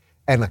fraud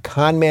and a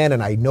con man,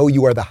 and I know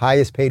you are the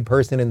highest paid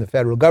person in the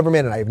federal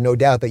government, and I have no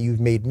doubt that you've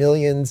made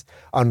millions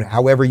on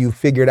however you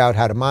figured out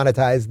how to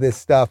monetize this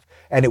stuff,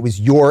 and it was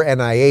your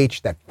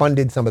NIH that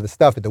funded some of the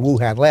stuff at the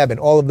Wuhan lab and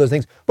all of those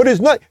things. But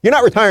you're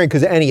not retiring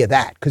because of any of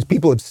that, because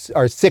people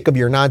are sick of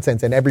your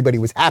nonsense, and everybody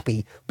was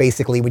happy,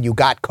 basically, when you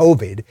got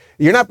COVID.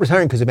 You're not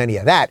retiring because of any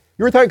of that.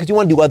 You're retiring because you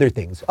want to do other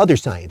things, other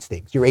science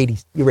things. You're 80.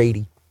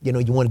 You know,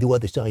 you want to do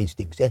other science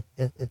things.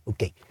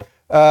 Okay.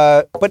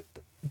 But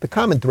the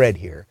common thread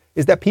here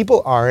is that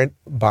people aren't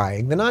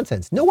buying the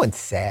nonsense. No one's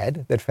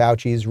sad that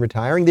Fauci is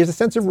retiring. There's a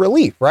sense of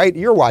relief, right?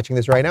 You're watching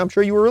this right now. I'm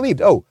sure you were relieved.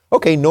 Oh,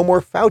 okay, no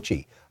more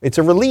Fauci. It's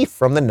a relief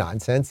from the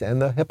nonsense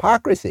and the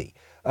hypocrisy.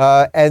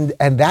 And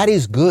that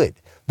is good.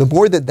 The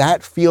more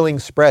that feeling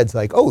spreads,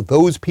 like, oh,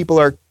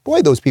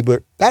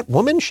 that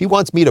woman, she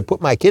wants me to put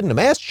my kid in a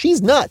mask.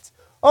 She's nuts.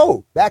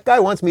 Oh, that guy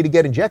wants me to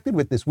get injected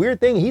with this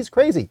weird thing. He's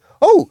crazy.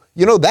 Oh,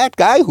 that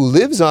guy who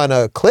lives on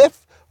a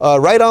cliff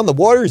right on the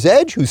water's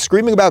edge who's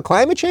screaming about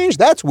climate change?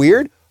 That's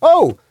weird.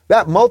 Oh,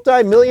 that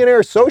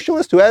multi-millionaire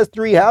socialist who has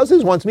 3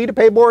 houses wants me to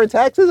pay more in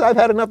taxes? I've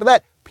had enough of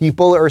that.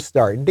 People are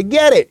starting to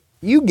get it.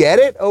 You get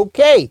it?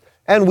 Okay.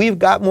 And we've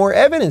got more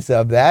evidence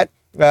of that.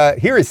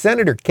 Here is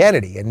Senator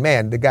Kennedy. And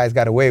man, the guy's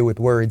got away with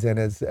words and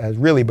has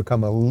really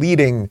become a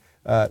leading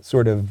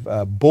sort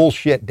of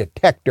bullshit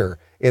detector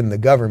in the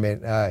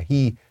government.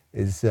 He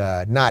is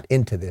not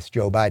into this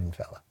Joe Biden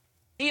fella.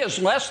 He is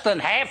less than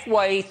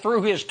halfway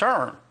through his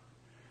term,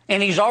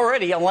 and he's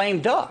already a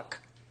lame duck.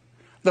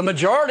 The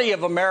majority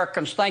of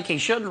Americans think he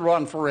shouldn't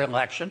run for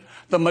re-election.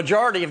 The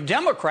majority of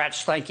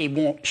Democrats think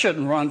he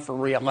shouldn't run for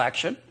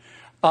re-election.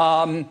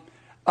 A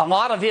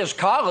lot of his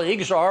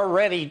colleagues are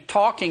already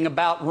talking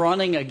about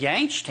running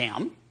against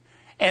him.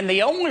 And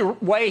the only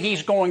way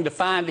he's going to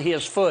find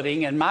his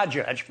footing, in my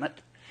judgment,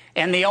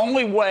 and the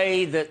only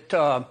way that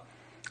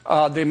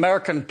the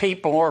American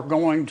people are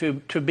going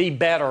to be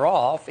better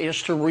off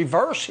is to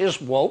reverse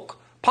his woke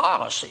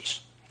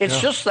policies. It's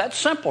just that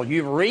simple.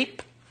 You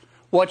reap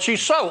what you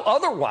sow.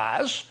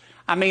 Otherwise,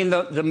 I mean,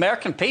 the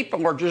American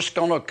people are just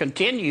going to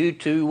continue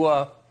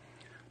to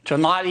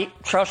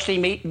not trust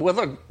him with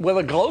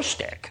a glow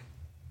stick.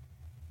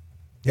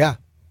 Yeah.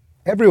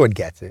 Everyone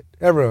gets it.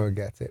 Everyone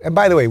gets it. And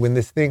by the way, when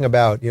this thing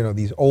about,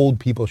 these old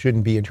people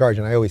shouldn't be in charge,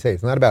 and I always say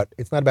it's not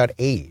about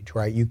age,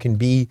 right? You can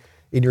be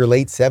in your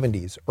late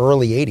 70s,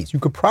 early 80s. You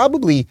could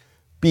probably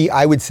be,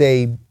 I would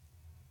say,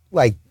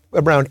 like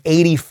around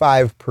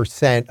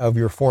 85% of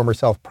your former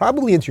self,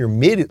 probably into your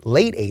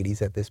late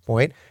 80s at this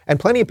point, and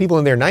plenty of people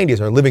in their 90s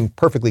are living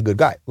perfectly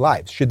good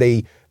lives. Should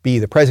they be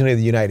the president of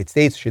the United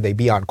States? Should they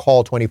be on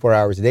call 24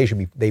 hours a day?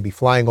 Should they be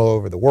flying all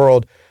over the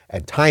world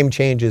and time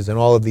changes and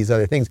all of these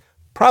other things?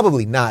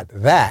 Probably not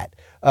that.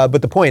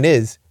 But the point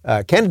is,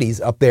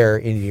 Kennedy's up there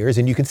in years,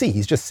 and you can see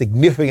he's just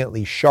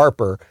significantly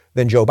sharper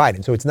than Joe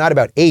Biden. So it's not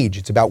about age,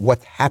 it's about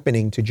what's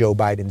happening to Joe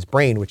Biden's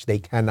brain, which they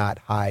cannot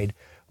hide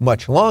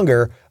much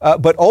longer.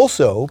 But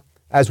also,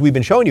 as we've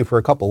been showing you for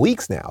a couple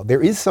weeks now,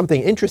 there is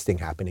something interesting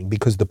happening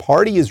because the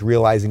party is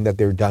realizing that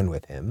they're done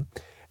with him,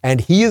 and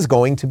he is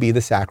going to be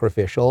the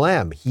sacrificial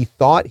lamb. He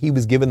thought he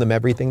was giving them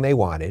everything they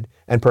wanted,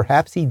 and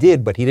perhaps he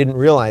did, but he didn't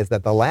realize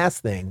that the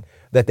last thing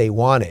that they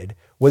wanted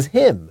was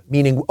him,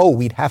 meaning, oh,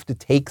 we'd have to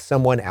take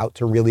someone out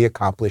to really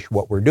accomplish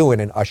what we're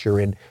doing and usher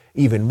in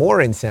even more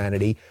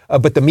insanity.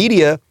 But the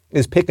media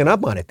is picking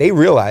up on it. They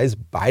realize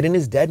Biden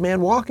is dead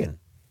man walking.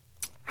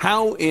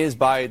 How is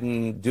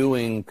Biden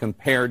doing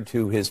compared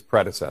to his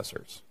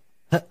predecessors?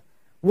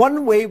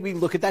 One way we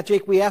look at that,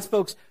 Jake, we ask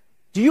folks,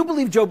 do you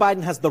believe Joe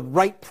Biden has the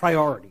right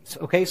priorities?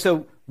 Okay,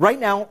 so right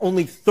now,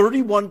 only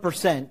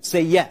 31%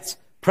 say yes,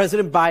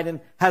 President Biden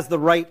has the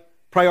right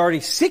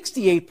priorities.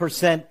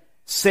 68%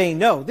 say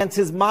no. Against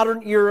his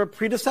modern era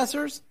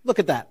predecessors, look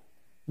at that.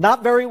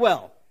 Not very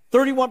well.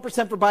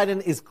 31% for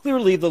Biden is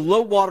clearly the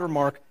low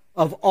watermark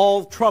of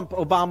all Trump,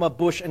 Obama,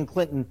 Bush, and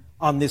Clinton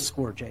on this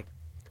score, Jake.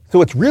 So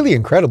what's really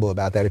incredible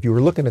about that, if you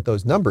were looking at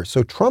those numbers,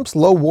 so Trump's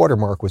low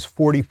watermark was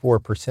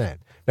 44%.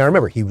 Now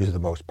remember, he was the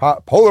most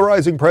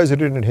polarizing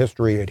president in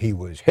history, and he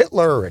was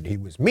Hitler, and he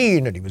was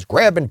mean, and he was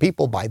grabbing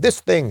people by this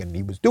thing, and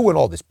he was doing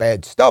all this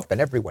bad stuff,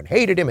 and everyone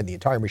hated him, and the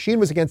entire machine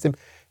was against him,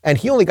 and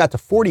he only got to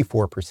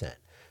 44%.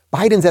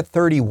 Biden's at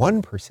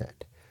 31%.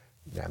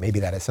 Now, maybe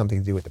that has something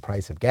to do with the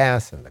price of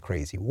gas and the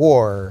crazy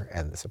war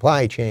and the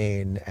supply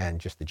chain and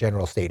just the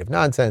general state of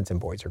nonsense and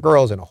boys or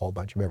girls and a whole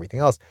bunch of everything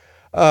else.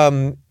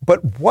 But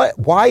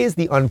why is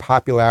the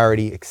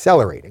unpopularity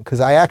accelerating? Because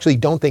I actually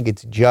don't think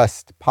it's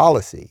just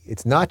policy.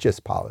 It's not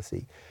just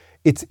policy.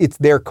 It's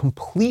their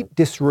complete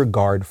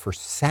disregard for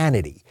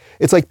sanity.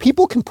 It's like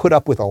people can put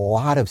up with a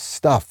lot of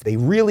stuff. They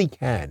really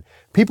can.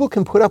 People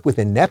can put up with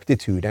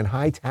ineptitude and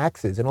high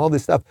taxes and all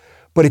this stuff.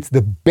 But it's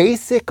the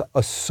basic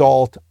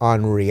assault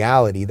on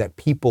reality that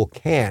people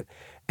can't.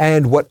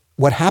 And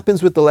what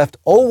happens with the left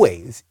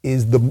always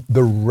is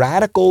the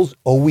radicals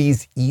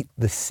always eat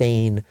the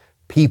sane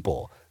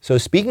people. So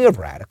speaking of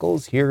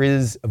radicals, here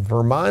is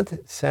Vermont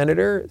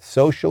Senator,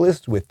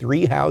 socialist with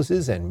 3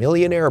 houses and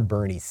millionaire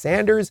Bernie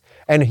Sanders.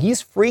 And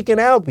he's freaking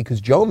out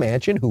because Joe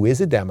Manchin, who is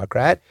a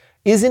Democrat,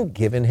 isn't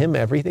giving him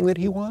everything that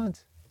he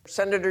wants.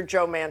 Senator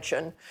Joe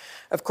Manchin,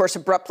 of course,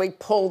 abruptly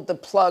pulled the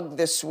plug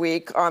this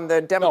week on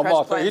the Democrats' No,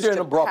 Martha, plans he didn't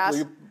to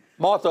abruptly. pass.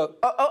 Martha,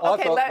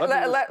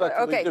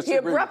 Okay, okay. He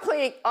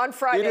abruptly on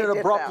Friday He didn't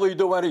abruptly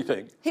do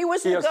anything. He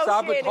was He has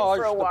negotiating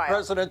sabotaged for a while. the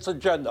president's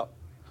agenda.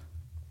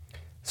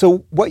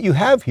 So what you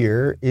have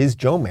here is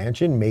Joe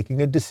Manchin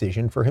making a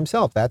decision for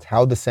himself. That's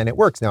how the Senate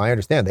works. Now, I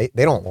understand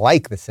they don't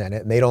like the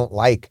Senate, and they don't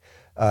like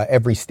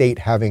every state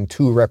having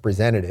 2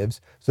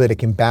 representatives so that it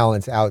can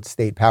balance out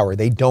state power.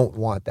 They don't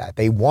want that.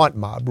 They want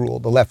mob rule.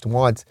 The left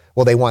wants,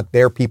 well, they want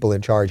their people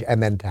in charge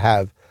and then to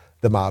have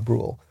the mob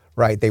rule,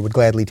 right? They would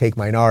gladly take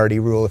minority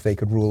rule if they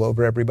could rule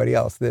over everybody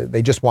else.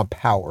 They just want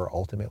power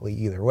ultimately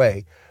either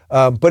way.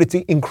 But it's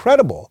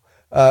incredible.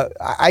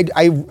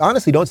 I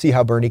honestly don't see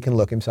how Bernie can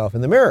look himself in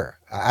the mirror.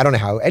 I don't know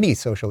how any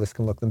socialist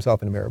can look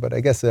themselves in a mirror, but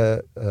I guess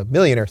a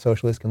millionaire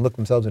socialist can look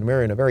themselves in a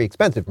mirror in a very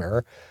expensive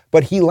mirror.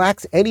 But he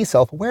lacks any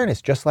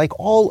self-awareness, just like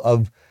all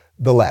of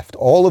the left,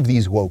 all of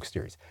these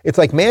wokesters. It's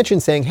like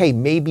Manchin saying, hey,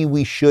 maybe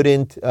we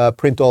shouldn't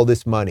print all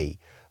this money.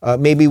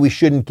 Maybe we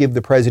shouldn't give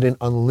the president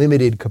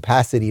unlimited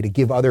capacity to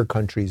give other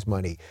countries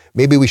money.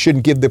 Maybe we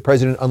shouldn't give the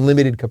president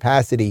unlimited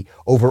capacity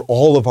over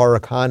all of our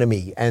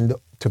economy and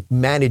to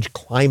manage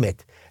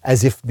climate,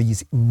 as if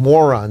these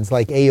morons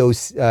like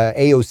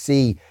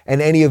AOC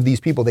and any of these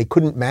people, they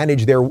couldn't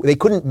manage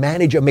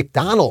a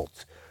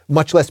McDonald's,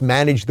 much less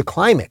manage the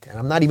climate. And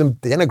I'm not even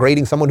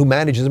denigrating someone who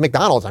manages a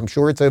McDonald's. I'm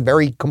sure it's a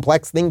very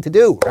complex thing to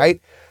do, right?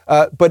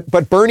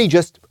 But Bernie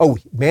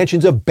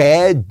Manchin's a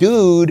bad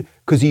dude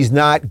because he's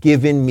not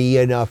giving me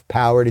enough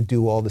power to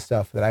do all the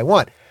stuff that I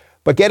want.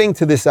 But getting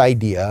to this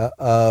idea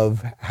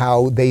of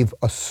how they've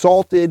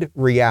assaulted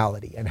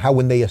reality and how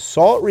when they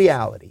assault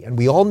reality, and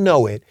we all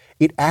know it,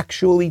 it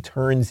actually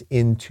turns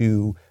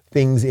into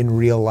things in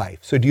real life.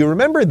 So do you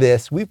remember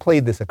this? We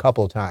played this a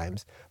couple of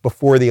times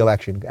before the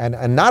election,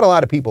 and not a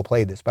lot of people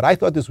played this, but I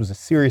thought this was a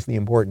seriously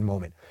important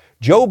moment.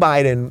 Joe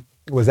Biden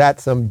was at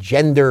some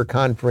gender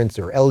conference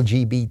or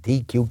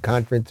LGBTQ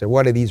conference or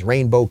one of these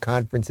rainbow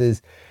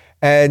conferences,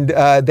 and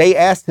they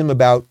asked him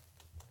about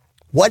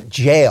what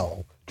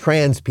jail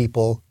trans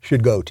people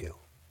should go to.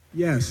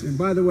 Yes, and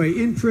by the way,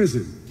 in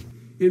prison,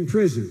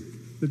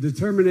 the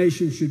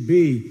determination should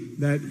be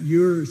that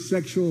your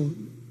sexual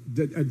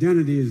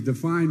identity is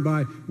defined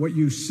by what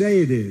you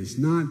say it is,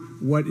 not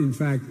what, in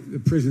fact, the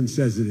prison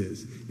says it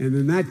is. And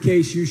in that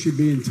case, you should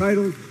be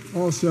entitled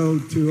also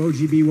to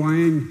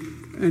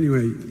OGBYN.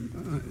 Anyway,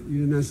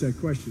 you didn't ask that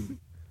question.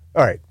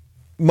 All right.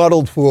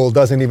 Muddled fool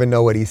doesn't even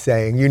know what he's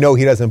saying. You know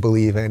he doesn't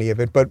believe any of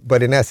it,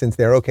 but in essence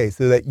they're okay,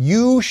 so that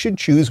you should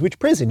choose which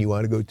prison you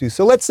want to go to.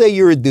 So let's say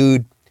you're a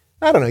dude,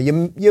 I don't know,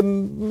 you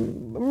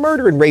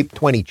murder and rape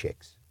 20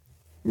 chicks.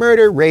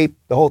 Murder, rape,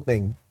 the whole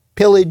thing.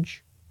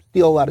 Pillage,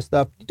 steal a lot of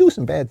stuff, you do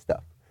some bad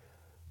stuff.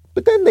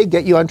 But then they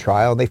get you on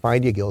trial and they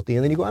find you guilty,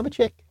 and then you go, I'm a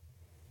chick,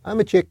 I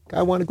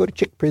want to go to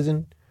chick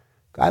prison.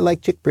 I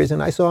like chick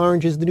prison. I saw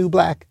Orange is the New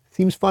Black.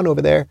 Seems fun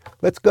over there.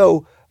 Let's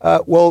go.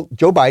 Well,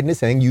 Joe Biden is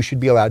saying you should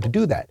be allowed to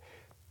do that.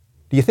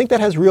 Do you think that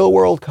has real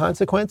world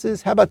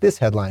consequences? How about this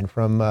headline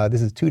from,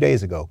 this is 2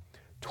 days ago.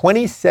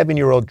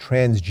 27-year-old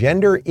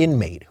transgender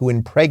inmate who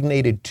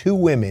impregnated 2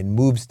 women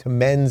moves to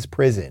men's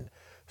prison.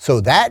 So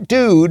that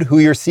dude who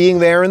you're seeing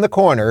there in the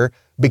corner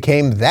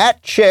became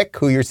that chick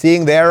who you're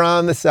seeing there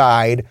on the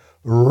side,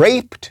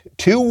 raped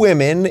 2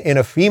 women in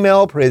a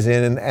female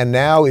prison, and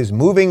now is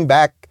moving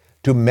back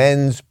to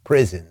men's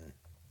prison.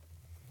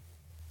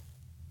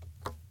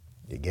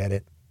 You get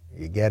it?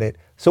 You get it?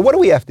 So what do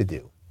we have to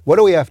do? What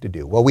do we have to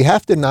do? Well, we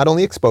have to not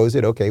only expose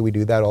it, okay, we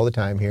do that all the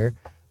time here,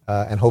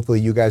 and hopefully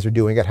you guys are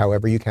doing it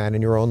however you can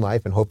in your own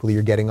life, and hopefully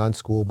you're getting on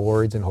school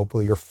boards, and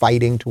hopefully you're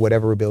fighting to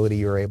whatever ability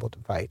you're able to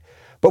fight.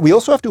 But we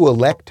also have to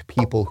elect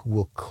people who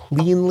will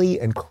cleanly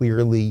and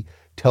clearly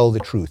tell the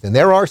truth, and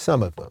there are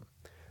some of them.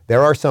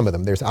 There are some of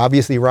them. There's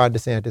obviously Ron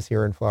DeSantis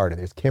here in Florida.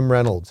 There's Kim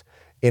Reynolds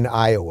in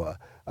Iowa.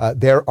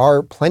 There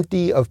are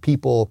plenty of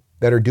people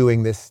that are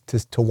doing this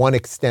to one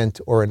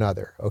extent or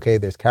another. Okay,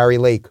 there's Carrie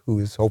Lake,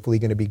 who's hopefully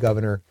going to be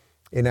governor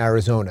in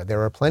Arizona.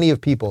 There are plenty of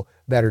people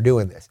that are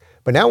doing this.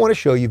 But now I want to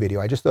show you a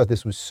video. I just thought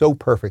this was so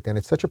perfect, and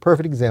it's such a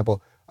perfect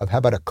example of how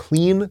about a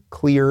clean,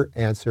 clear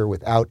answer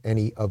without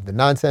any of the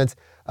nonsense.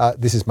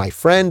 This is my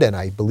friend, and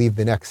I believe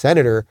the next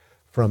senator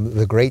from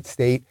the great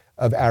state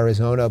of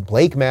Arizona,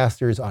 Blake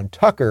Masters, on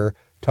Tucker,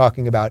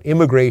 talking about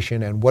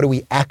immigration and what do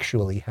we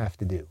actually have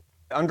to do.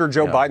 Under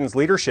Joe Biden's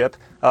leadership,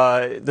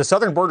 the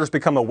southern border's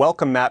become a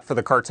welcome mat for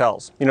the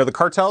cartels. You know, the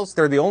cartels,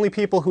 they're the only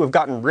people who have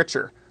gotten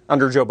richer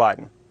under Joe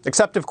Biden,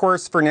 except, of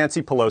course, for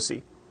Nancy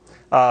Pelosi.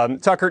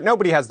 Tucker,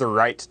 nobody has the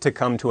right to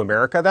come to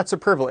America. That's a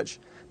privilege.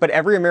 But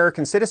every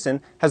American citizen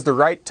has the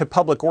right to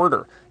public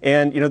order.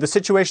 And, you know, the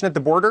situation at the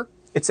border,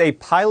 it's a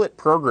pilot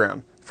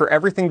program for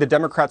everything the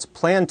Democrats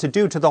plan to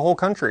do to the whole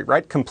country,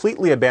 right?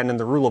 Completely abandon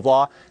the rule of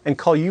law and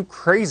call you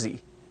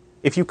crazy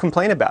if you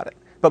complain about it.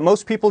 But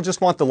most people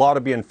just want the law to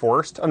be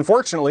enforced.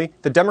 Unfortunately,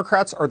 the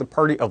Democrats are the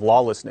party of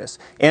lawlessness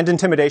and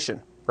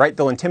intimidation, right?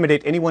 They'll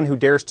intimidate anyone who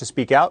dares to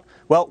speak out.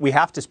 Well, we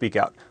have to speak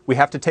out. We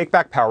have to take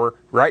back power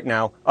right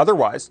now.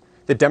 Otherwise,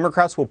 the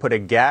Democrats will put a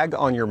gag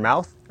on your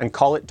mouth and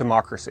call it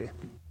democracy.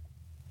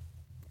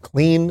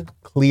 Clean,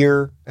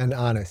 clear, and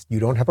honest. You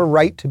don't have a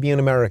right to be an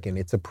American.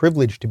 It's a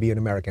privilege to be an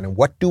American. And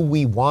what do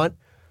we want?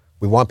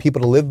 We want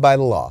people to live by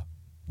the law.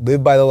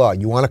 Live by the law.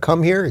 You want to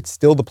come here? It's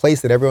still the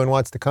place that everyone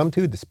wants to come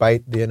to,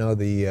 despite, you know,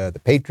 the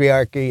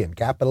patriarchy and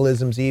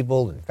capitalism's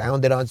evil and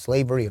founded on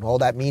slavery and all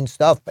that mean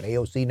stuff, but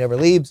AOC never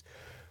leaves.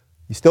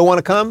 You still want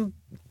to come?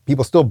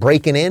 People still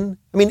breaking in?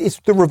 I mean, it's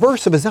the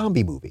reverse of a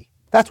zombie movie.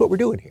 That's what we're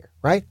doing here,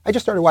 right? I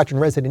just started watching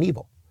Resident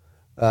Evil.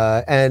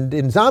 And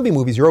in zombie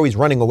movies, you're always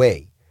running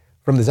away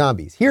from the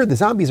zombies. Here, the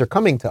zombies are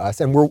coming to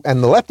us, and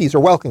the lefties are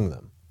welcoming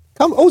them.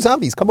 Come, oh,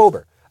 zombies, come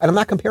over. And I'm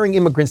not comparing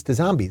immigrants to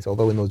zombies,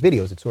 although in those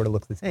videos it sort of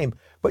looks the same.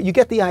 But you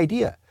get the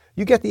idea.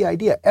 You get the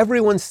idea.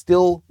 Everyone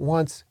still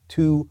wants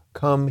to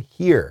come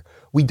here.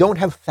 We don't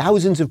have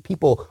thousands of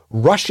people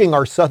rushing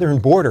our southern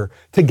border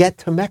to get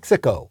to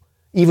Mexico,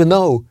 even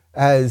though,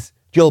 as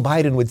Jill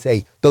Biden would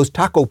say, those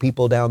taco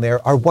people down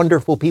there are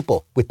wonderful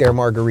people with their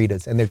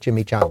margaritas and their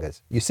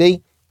chimichangas. You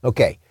see?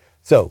 Okay.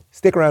 So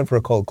stick around for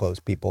a cold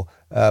close, people.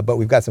 But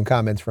we've got some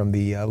comments from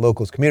the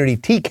locals community.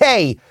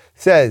 TK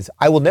says,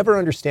 I will never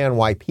understand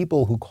why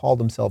people who call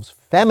themselves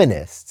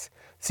feminists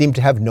seem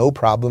to have no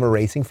problem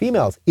erasing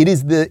females. It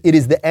is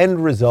the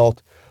end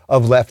result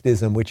of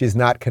leftism, which is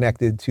not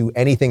connected to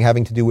anything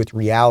having to do with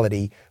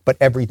reality, but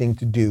everything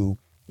to do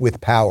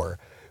with power.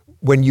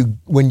 When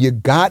you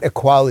got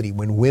equality,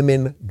 when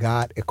women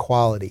got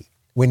equality,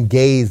 when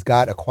gays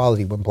got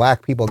equality, when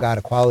black people got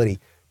equality,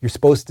 you're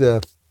supposed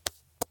to,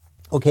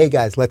 okay,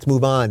 guys, let's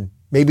move on.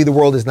 Maybe the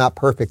world is not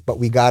perfect, but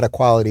we got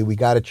equality. We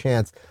got a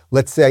chance.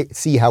 Let's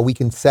see how we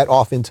can set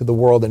off into the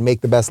world and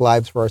make the best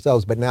lives for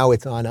ourselves. But now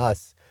it's on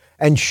us.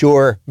 And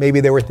sure,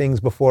 maybe there were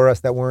things before us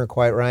that weren't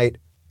quite right.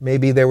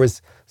 Maybe there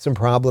was some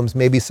problems.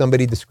 Maybe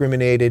somebody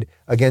discriminated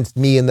against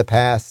me in the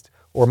past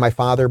or my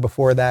father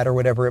before that or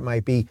whatever it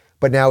might be.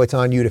 But now it's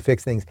on you to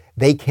fix things.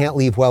 They can't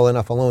leave well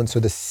enough alone. So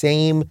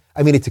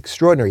it's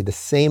extraordinary. The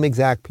same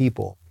exact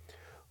people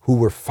who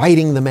were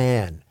fighting the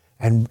man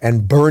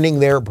and burning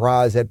their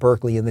bras at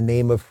Berkeley in the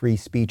name of free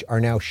speech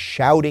are now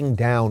shouting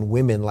down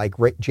women like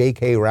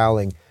J.K.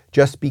 Rowling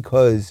just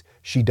because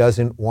she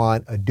doesn't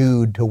want a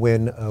dude to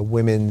win a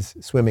women's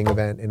swimming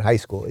event in high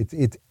school.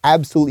 It's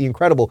absolutely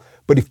incredible.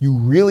 But if you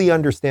really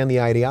understand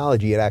the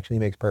ideology, it actually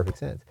makes perfect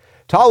sense.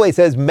 Talway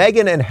says,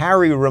 Meghan and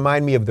Harry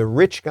remind me of the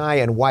rich guy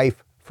and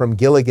wife from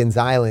Gilligan's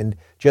Island,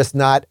 just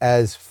not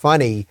as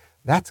funny.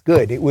 That's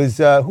good. It was,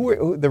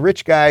 the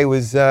rich guy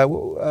was,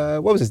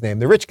 what was his name?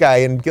 The rich guy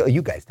in,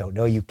 you guys don't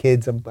know, you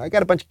kids. I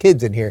got a bunch of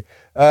kids in here.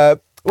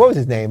 What was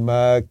his name?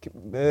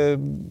 The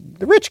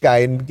rich guy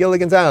in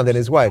Gilligan's Island and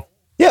his wife.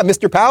 Yeah,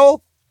 Mr.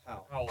 Powell?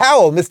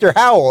 Howell, Mr.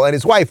 Howell and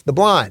his wife, the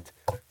blonde.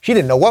 She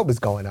didn't know what was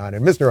going on.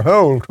 And Mr.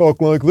 Howell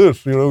talked like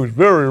this. You know, he's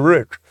very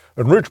rich.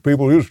 And rich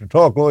people used to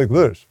talk like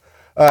this.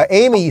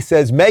 Amy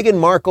says, Meghan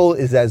Markle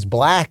is as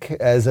black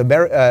as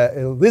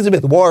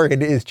Elizabeth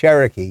Warren is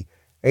Cherokee.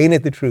 Ain't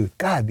it the truth?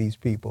 God, these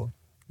people.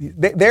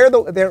 They're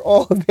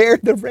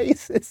the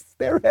racists.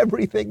 They're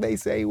everything they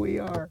say we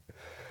are.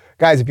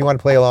 Guys, if you want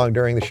to play along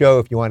during the show,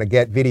 if you want to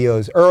get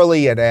videos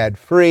early and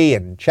ad-free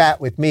and chat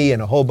with me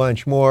and a whole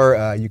bunch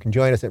more, you can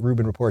join us at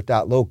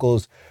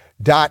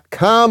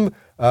rubinreport.locals.com.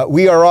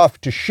 We are off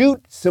to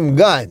shoot some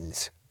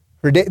guns.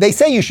 They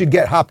say you should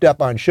get hopped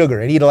up on sugar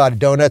and eat a lot of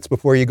donuts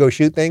before you go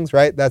shoot things,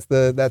 right? That's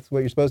what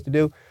you're supposed to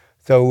do.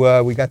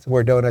 So we got some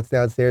more donuts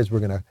downstairs. We're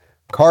going to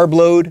carb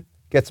load,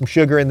 get some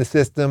sugar in the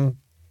system,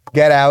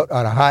 get out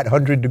on a hot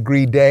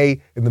 100-degree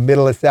day in the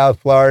middle of South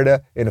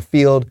Florida in a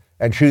field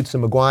and shoot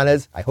some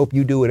iguanas. I hope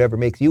you do whatever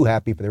makes you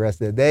happy for the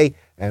rest of the day.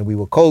 And we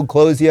will cold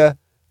close you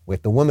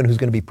with the woman who's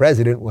going to be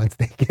president once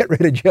they get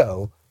rid of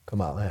Joe,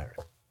 Kamala Harris.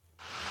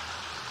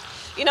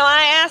 You know,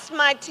 I asked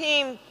my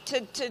team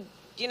to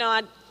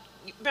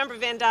remember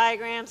Venn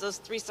diagrams, those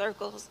 3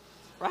 circles,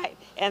 right?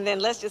 And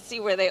then let's just see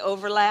where they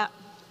overlap.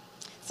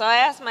 So I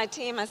asked my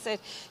team, I said,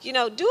 do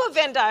a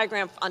Venn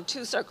diagram on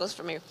 2 circles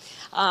for me,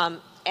 and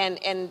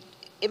in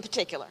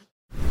particular.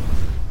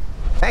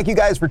 Thank you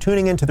guys for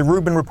tuning in to the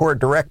Rubin Report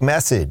Direct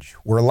Message.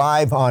 We're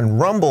live on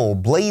Rumble,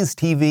 Blaze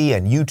TV,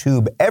 and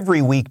YouTube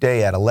every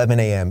weekday at 11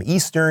 a.m.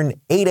 Eastern,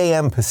 8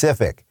 a.m.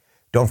 Pacific.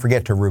 Don't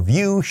forget to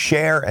review,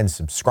 share, and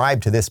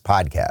subscribe to this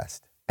podcast.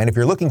 And if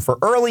you're looking for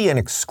early and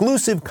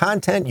exclusive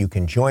content, you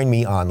can join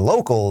me on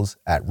Locals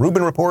at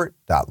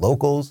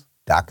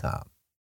rubinreport.locals.com.